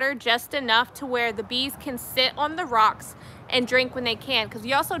the water just enough to where the bees can sit on the rocks and drink when they can, because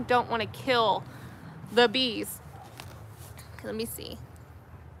you also don't want to kill the bees. Let me see.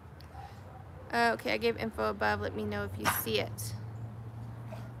 Okay, I gave info above. Let me know if you see it.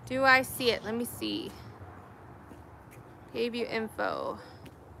 Do I see it? Let me see. Gave you info.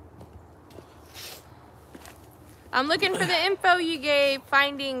 I'm looking for the info you gave.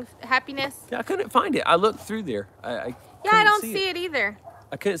 Finding happiness. Yeah, I couldn't find it. I looked through there. I don't see it either.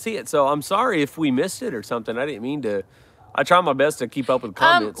 I couldn't see it, so I'm sorry if we missed it or something. I didn't mean to. I try my best to keep up with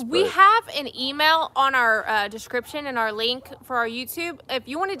comments. We have an email on our description and our link for our YouTube. If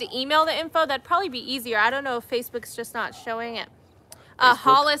you wanted to email the info, that'd probably be easier. I don't know if Facebook's just not showing it.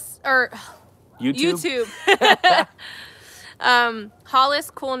 Hollis, or YouTube.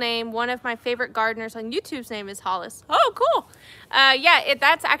 Hollis, cool name. One of my favorite gardeners on YouTube's name is Hollis. Oh, cool. Yeah,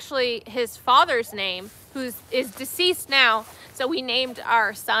 that's actually his father's name, who is deceased now. So we named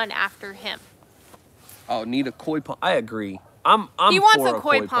our son after him. Oh, need a koi pond. I agree. He wants a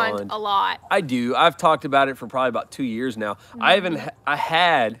koi pond a lot. I do. I've talked about it for probably about 2 years now. Mm-hmm. I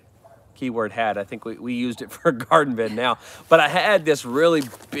had, keyword had, I think we used it for a garden bed now, but I had this really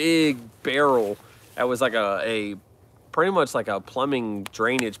big barrel that was like pretty much like a plumbing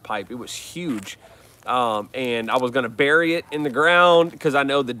drainage pipe. It was huge. And I was going to bury it in the ground, because I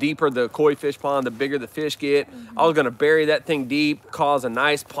know the deeper the koi fish pond, the bigger the fish get. Mm-hmm. I was going to bury that thing deep, cause a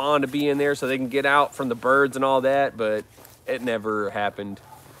nice pond to be in there so they can get out from the birds and all that, but it never happened.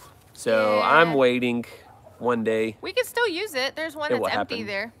 So yeah. I'm waiting one day. We can still use it. There's one that's empty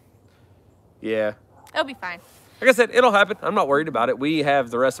there. Yeah. It'll be fine. Like I said, it'll happen. I'm not worried about it. We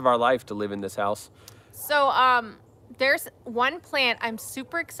have the rest of our life to live in this house. So, there's one plant I'm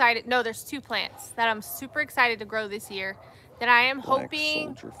super excited. No, there's two plants that I'm super excited to grow this year that I am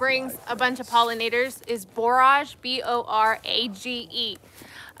hoping brings a bunch of pollinators. Is borage, B-O-R-A-G-E.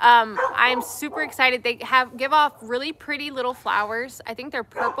 I'm super excited. They give off really pretty little flowers. I think they're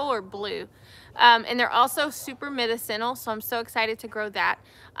purple or blue. And they're also super medicinal, so I'm so excited to grow that.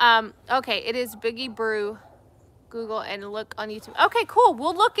 Okay, it is Boogie Brew. Google and look on YouTube. Okay, cool.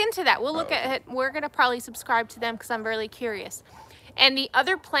 We'll look into that. We'll look at it. We're going to probably subscribe to them because I'm really curious. And the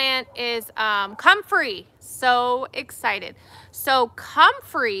other plant is comfrey. So excited. So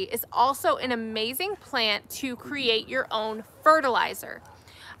comfrey is also an amazing plant to create your own fertilizer.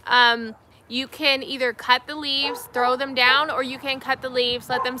 You can either cut the leaves, throw them down, or you can cut the leaves,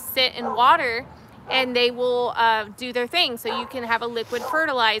 let them sit in water, and they will do their thing. So you can have a liquid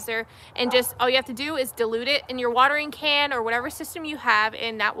fertilizer, and just all you have to do is dilute it in your watering can or whatever system you have,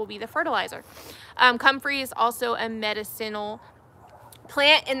 and that will be the fertilizer. Comfrey is also a medicinal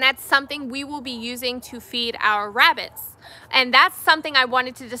plant, and that's something we will be using to feed our rabbits. And that's something I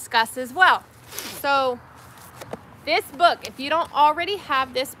wanted to discuss as well. So this book, if you don't already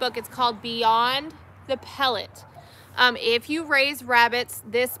have this book, it's called Beyond the Pellet. If you raise rabbits,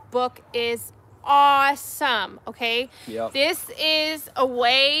 this book is awesome, okay? Yep. This is a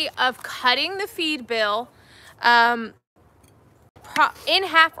way of cutting the feed bill in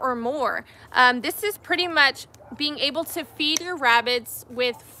half or more. This is pretty much being able to feed your rabbits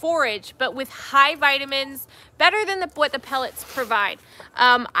with forage, but with high vitamins, better than what the pellets provide.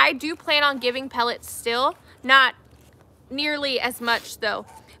 I do plan on giving pellets still, not nearly as much though,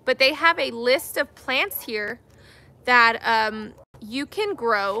 but they have a list of plants here that you can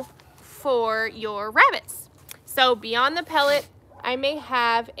grow for your rabbits. So Beyond the Pellet, I may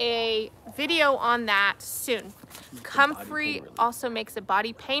have a video on that soon. Comfrey also makes a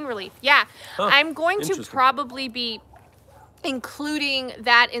body pain relief. Yeah, I'm going to probably be including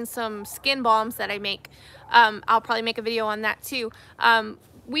that in some skin balms that I make. I'll probably make a video on that too.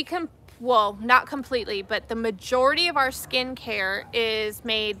 We can, well, not completely, but the majority of our skincare is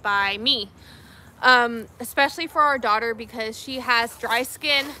made by me. Especially for our daughter, because she has dry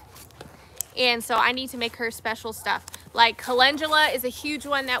skin, and so I need to make her special stuff. Like calendula is a huge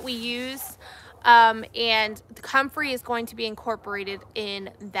one that we use, and the comfrey is going to be incorporated in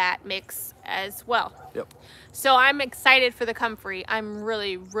that mix as well. Yep. So I'm excited for the comfrey. I'm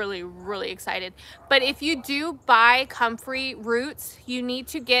really, really, really excited. But if you do buy comfrey roots, you need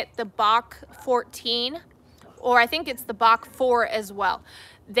to get the Bach 14, or I think it's the Bach 4 as well.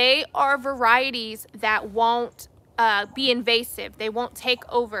 They are varieties that won't be invasive. They won't take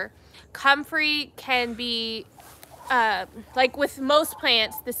over. Comfrey can be, like with most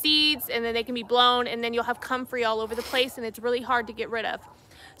plants, the seeds, and then they can be blown, and then you'll have comfrey all over the place, and it's really hard to get rid of.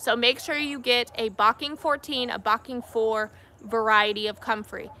 So make sure you get a Baching 14, a Baching 4 variety of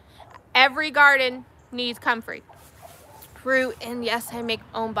comfrey. Every garden needs comfrey. Root, and yes, I make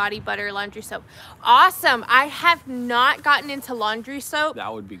own body butter laundry soap. Awesome. I have not gotten into laundry soap.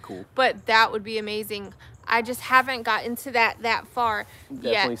 That would be cool. But that would be amazing. I just haven't gotten to that far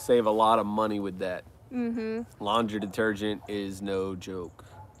Definitely yet. Save a lot of money with that. Mm-hmm. Laundry detergent is no joke.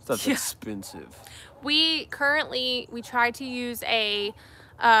 Stuff's expensive. We try to use a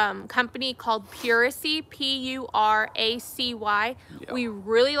company called Puracy, P-U-R-A-C-Y. Yep. We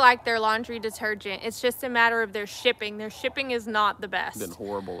really like their laundry detergent. It's just a matter of their shipping. Their shipping is not the best. Been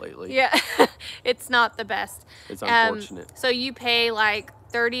horrible lately. Yeah, it's not the best. It's unfortunate. So you pay like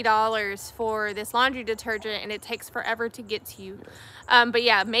 $30 for this laundry detergent, and it takes forever to get to you. But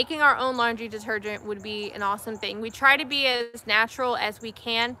yeah, making our own laundry detergent would be an awesome thing. We try to be as natural as we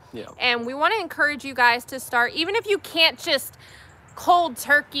can. Yeah. And we want to encourage you guys to start, even if you can't just cold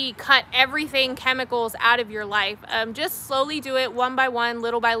turkey cut everything chemicals out of your life. Just slowly do it one by one,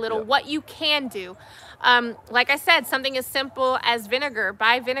 little by little, what you can do. Like I said, something as simple as vinegar.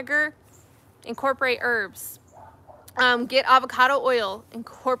 Buy vinegar, incorporate herbs. Get avocado oil,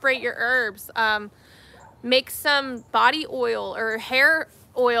 incorporate your herbs. Make some body oil or hair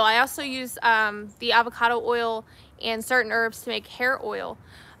oil. I also use the avocado oil and certain herbs to make hair oil.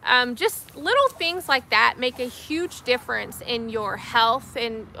 Just little things like that make a huge difference in your health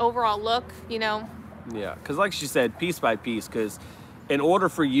and overall look, you know. Yeah, because like she said, piece by piece, because in order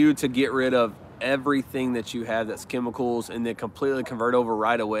for you to get rid of everything that you have that's chemicals and then completely convert over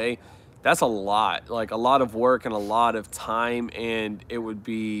right away, that's a lot, like a lot of work and a lot of time, and it would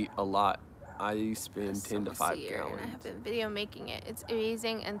be a lot. I spend 10 to 5 gallons. I have been video making it. It's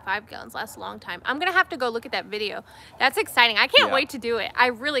amazing, and 5 gallons lasts a long time. I'm gonna have to go look at that video. That's exciting. I can't wait to do it. I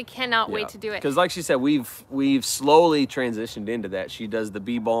really cannot wait to do it. Because like she said, we've slowly transitioned into that. She does the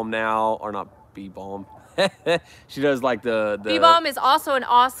bee balm now, or not bee balm. She does like the bee balm is also an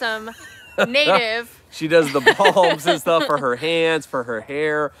awesome native. She does the balms and stuff for her hands, for her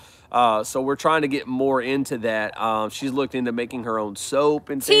hair. So we're trying to get more into that. She's looked into making her own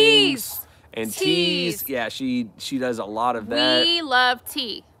soap and things. And teas. Yeah, she does a lot of that. We love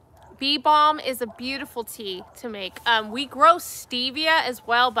tea. Bee balm is a beautiful tea to make. We grow stevia as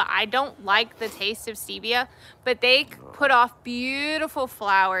well, but I don't like the taste of stevia. But they put off beautiful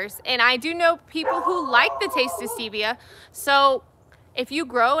flowers. And I do know people who like the taste of stevia. So if you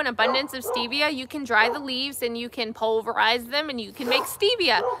grow an abundance of stevia, you can dry the leaves and you can pulverize them and you can make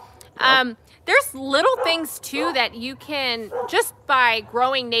stevia. Yep. There's little things too that you can, just by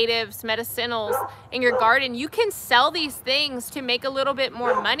growing natives, medicinals in your garden, you can sell these things to make a little bit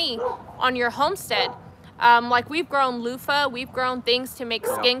more money on your homestead. Like we've grown loofah, we've grown things to make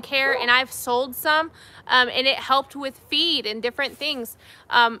skincare, and I've sold some, and it helped with feed and different things.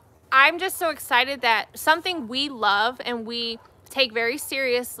 I'm just so excited that something we love and we take very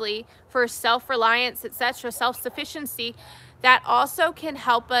seriously for self-reliance, etc., self-sufficiency, that also can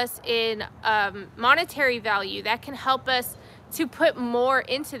help us in monetary value, that can help us to put more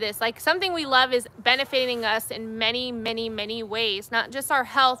into this. Like something we love is benefiting us in many, many, many ways, not just our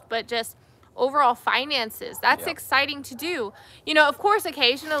health, but just overall finances. That's exciting to do. You know, of course,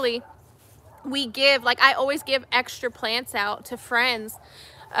 occasionally we give, like I always give extra plants out to friends.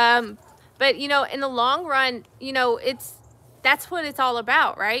 But you know, in the long run, you know, that's what it's all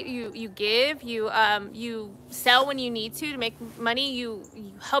about, right? You give, you sell when you need to make money, you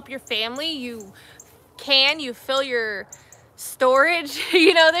help your family, you fill your storage.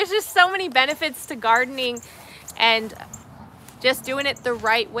 You know, there's just so many benefits to gardening, and just doing it the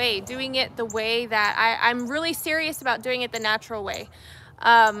right way, doing it the way that I'm really serious about doing it the natural way.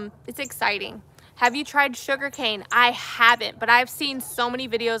 It's exciting. Have you tried sugarcane? I haven't, but I've seen so many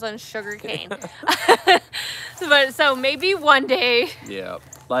videos on sugarcane. But so maybe one day. Yeah,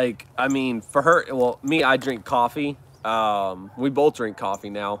 like I mean, for her, well, me, I drink coffee. We both drink coffee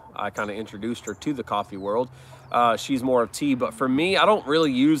now. I kind of introduced her to the coffee world. She's more of tea, but for me, I don't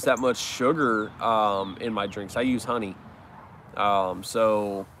really use that much sugar in my drinks. I use honey.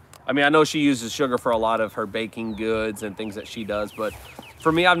 So, I mean, I know she uses sugar for a lot of her baking goods and things that she does, but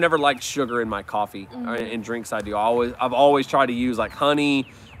for me, I've never liked sugar in my coffee in drinks I do. I've always tried to use like honey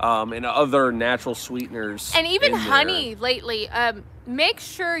and other natural sweeteners. And even honey lately. Make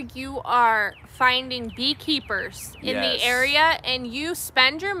sure you are finding beekeepers in the area, and you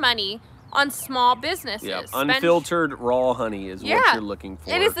spend your money on small businesses. Yeah, unfiltered raw honey is what you're looking for.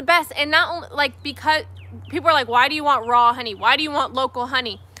 It is the best. And not only like, because people are like, why do you want raw honey? Why do you want local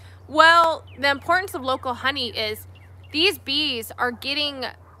honey? Well, the importance of local honey is these bees are getting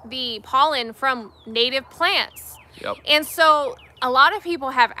the pollen from native plants. Yep. And so a lot of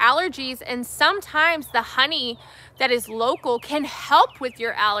people have allergies, and sometimes the honey that is local can help with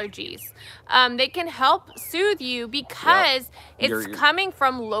your allergies. They can help soothe you because it's coming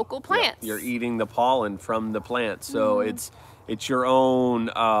from local plants. You're eating the pollen from the plant. So it's your own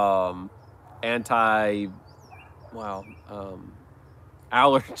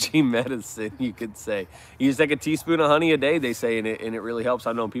allergy medicine, you could say. You just take a teaspoon of honey a day, they say, and it really helps.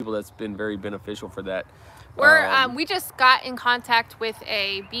 I've known people that's been very beneficial for that. We just got in contact with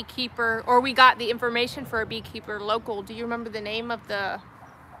a beekeeper, or we got the information for a beekeeper local. Do you remember the name of the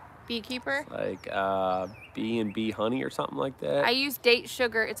beekeeper? Like B&B honey or something like that. I use date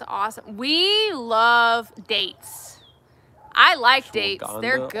sugar. It's awesome. We love dates. I like dates.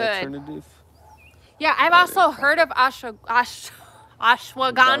 They're good. Alternative? Yeah, I've also heard of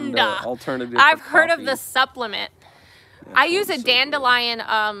ashwagandha. Alternative. I've heard of the supplement. I use a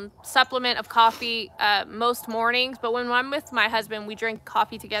dandelion supplement of coffee most mornings, but when I'm with my husband, we drink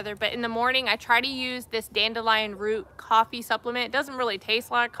coffee together. But in the morning, I try to use this dandelion root coffee supplement. It doesn't really taste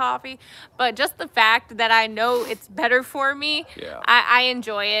like coffee, but just the fact that I know it's better for me, I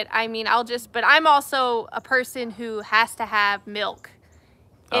enjoy it. I mean, but I'm also a person who has to have milk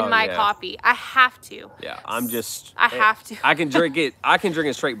in my coffee. I have to. Yeah, I have to. I can drink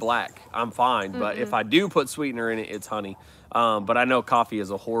it straight black. I'm fine. But if I do put sweetener in it, it's honey. But I know coffee is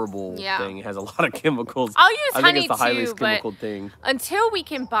a horrible thing. It has a lot of chemicals. I'll use honey I think it's the highest chemical thing. Until we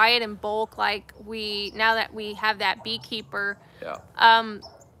can buy it in bulk, like now that we have that beekeeper, I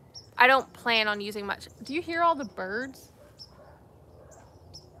don't plan on using much. Do you hear all the birds?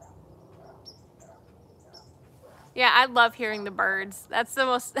 Yeah, I love hearing the birds. That's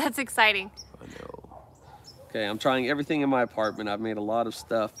exciting. I know. Okay, I'm trying everything in my apartment. I've made a lot of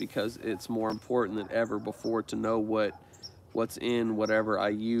stuff because it's more important than ever before to know what's in whatever I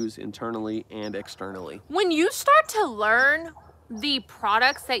use internally and externally. When you start to learn the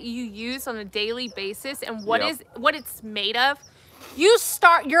products that you use on a daily basis and what it's made of,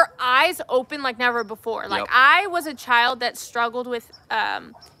 your eyes open like never before. Like I was a child that struggled with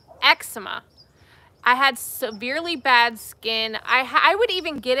eczema. I had severely bad skin. I would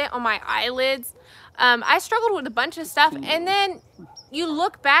even get it on my eyelids. I struggled with a bunch of stuff. And then you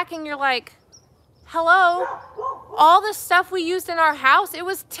look back and you're like, hello, all the stuff we used in our house, it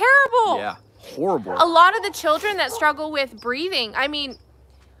was terrible. Yeah, horrible. A lot of the children that struggle with breathing, I mean,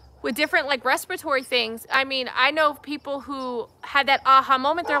 with different like respiratory things, I mean, I know people who had that aha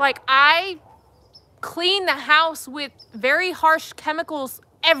moment. They're like, I clean the house with very harsh chemicals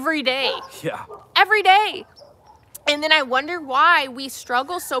every day. Yeah. Every day. And then I wonder why we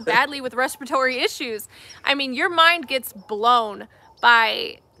struggle so badly with respiratory issues. I mean, your mind gets blown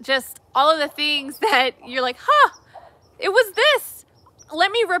by just all of the things that you're like, huh, it was this. Let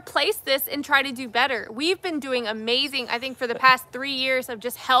me replace this and try to do better. We've been doing amazing, I think, for the past 3 years of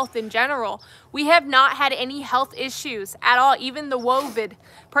just health in general. We have not had any health issues at all, even the COVID.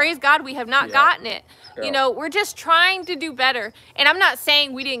 Praise God, we have not gotten it. You know, we're just trying to do better. And I'm not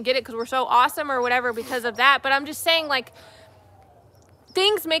saying we didn't get it because we're so awesome or whatever because of that, but I'm just saying, like,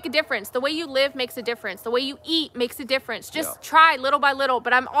 things make a difference. The way you live makes a difference. The way you eat makes a difference. Just try little by little.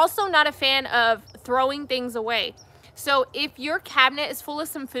 But I'm also not a fan of throwing things away. So if your cabinet is full of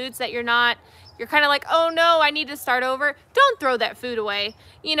some foods that you're kind of like, oh no, I need to start over. Don't throw that food away.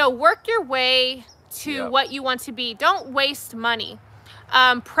 You know, work your way to what you want to be. Don't waste money.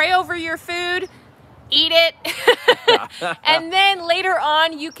 Pray over your food, eat it. And then later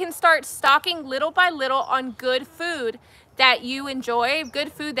on, you can start stocking little by little on good food that you enjoy,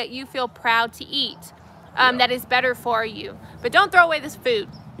 good food that you feel proud to eat, that is better for you. But don't throw away this food.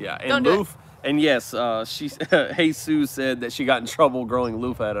 Yeah, and And yes, Jesus said that she got in trouble growing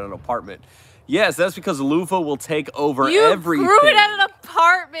loofah at an apartment. Yes, that's because loofah will take over everything. You grew it at an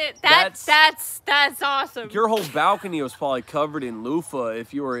apartment. That's awesome. Your whole balcony was probably covered in loofah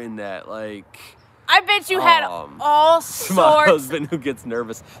if you were in that. Like, I bet you had all sorts. My husband who gets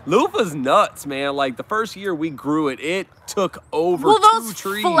nervous. Loofah's nuts, man. Like the first year we grew it, it took over 2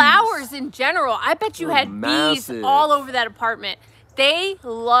 trees. Flowers in general. I bet you had bees all over that apartment. They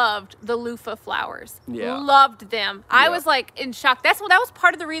loved the loofah flowers. Yeah. Loved them. I was like in shock. That was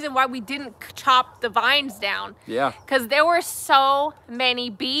part of the reason why we didn't chop the vines down. Yeah. Because there were so many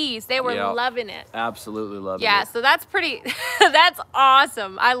bees. They were loving it. Absolutely loving it. Yeah, so that's pretty, that's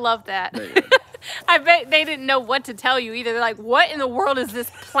awesome. I love that. I bet they didn't know what to tell you either. They're like, what in the world is this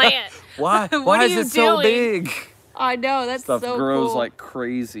plant? Why is it so big? I know, that's so cool. Stuff grows like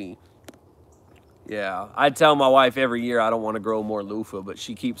crazy. Yeah, I tell my wife every year I don't want to grow more loofah, but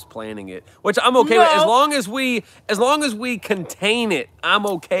she keeps planting it, which I'm okay with. As long as we contain it, I'm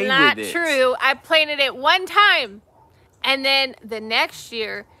okay with it. Not true. I planted it one time, and then the next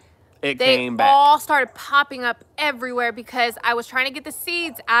year, it came back. They all started popping up everywhere because I was trying to get the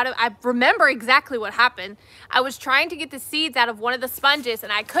seeds out of. I remember exactly what happened. I was trying to get the seeds out of one of the sponges,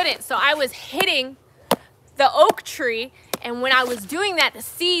 and I couldn't. So I was hitting the oak tree, and when I was doing that, the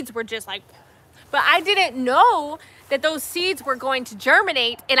seeds were just like. But I didn't know that those seeds were going to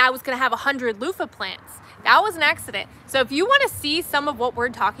germinate and I was going to have 100 loofah plants. That was an accident. So if you want to see some of what we're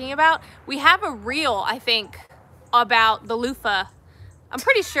talking about, we have a reel, I think, about the loofah. I'm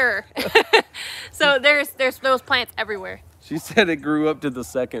pretty sure. So there's those plants everywhere. She said it grew up to the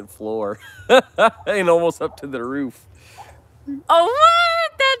 2nd floor and almost up to the roof. Oh,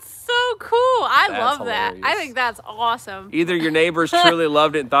 what? That's so cool. I love that. I think that's awesome. Either your neighbors truly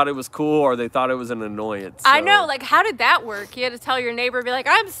loved it and thought it was cool, or they thought it was an annoyance. I know. Like, how did that work? You had to tell your neighbor, be like,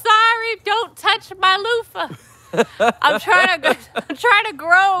 I'm sorry, don't touch my loofah. I'm trying to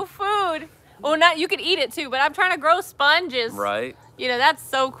grow food. Well, not you could eat it too, but I'm trying to grow sponges. Right. You know, that's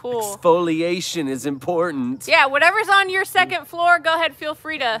so cool. Exfoliation is important. Yeah, whatever's on your 2nd floor, go ahead, feel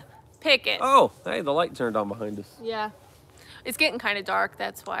free to pick it. Oh, hey, the light turned on behind us. Yeah. It's getting kind of dark,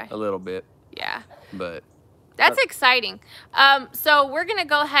 that's why. A little bit. Yeah. But. That's exciting. So we're going to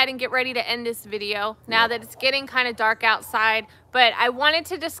go ahead and get ready to end this video now that it's getting kind of dark outside. But I wanted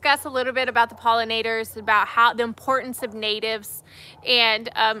to discuss a little bit about the pollinators, about the importance of natives. And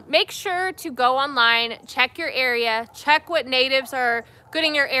make sure to go online, check your area, check what natives are good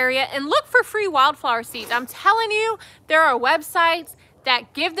in your area, and look for free wildflower seeds. I'm telling you, there are websites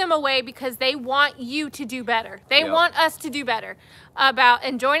that give them away because they want you to do better. They want us to do better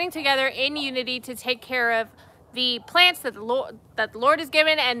and joining together in unity to take care of the plants that the Lord has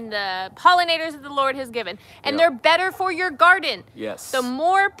given and the pollinators that the Lord has given. And they're better for your garden. Yes. The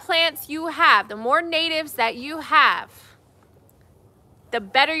more plants you have, the more natives that you have, the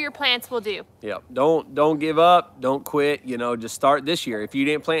better your plants will do. Yep. Don't give up. Don't quit. You know, just start this year. If you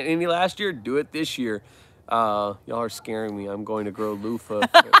didn't plant any last year, do it this year. Y'all are scaring me. I'm going to grow loofah.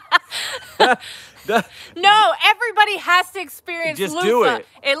 No, everybody has to experience just loofah do it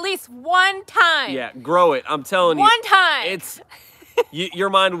at least one time. Yeah, grow it. I'm telling you. One time. It's your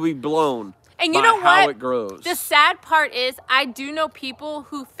mind will be blown. And you know what? How it grows. The sad part is I do know people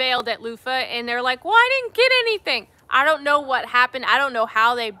who failed at loofah and they're like, well, I didn't get anything. I don't know what happened. I don't know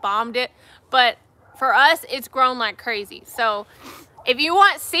how they bombed it. But for us, it's grown like crazy. So if you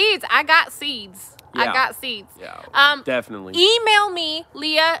want seeds, I got seeds. I got seeds. Yeah, definitely. Email me,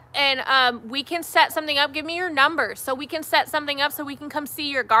 Leah, and we can set something up. Give me your number so we can set something up so we can come see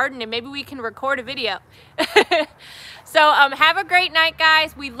your garden and maybe we can record a video. So have a great night,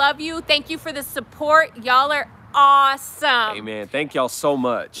 guys. We love you. Thank you for the support. Y'all are awesome. Amen. Thank y'all so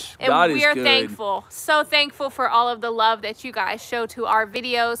much. And God we is are good. thankful, so thankful for all of the love that you guys show to our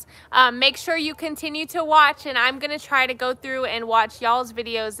videos. Make sure you continue to watch, and I'm gonna try to go through and watch y'all's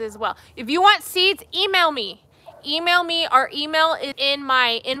videos as well. If you want seeds, email me. Email me. Our email is in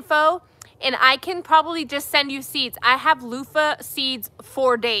my info, and I can probably just send you seeds. I have loofah seeds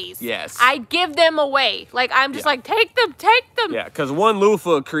for days. Yes. I give them away. Like, I'm just like, take them, take them. Yeah, because one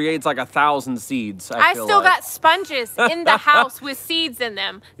loofah creates like 1,000 seeds. I feel still like. got sponges in the house with seeds in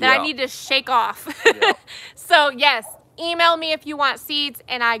them that I need to shake off. So, yes, email me if you want seeds,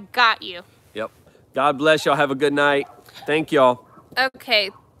 and I got you. Yep. God bless y'all. Have a good night. Thank y'all.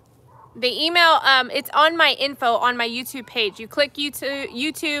 Okay. The email, it's on my info on my YouTube page. You click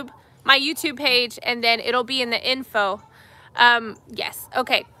YouTube, my YouTube page, and then it'll be in the info. Yes.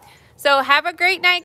 Okay. So have a great night,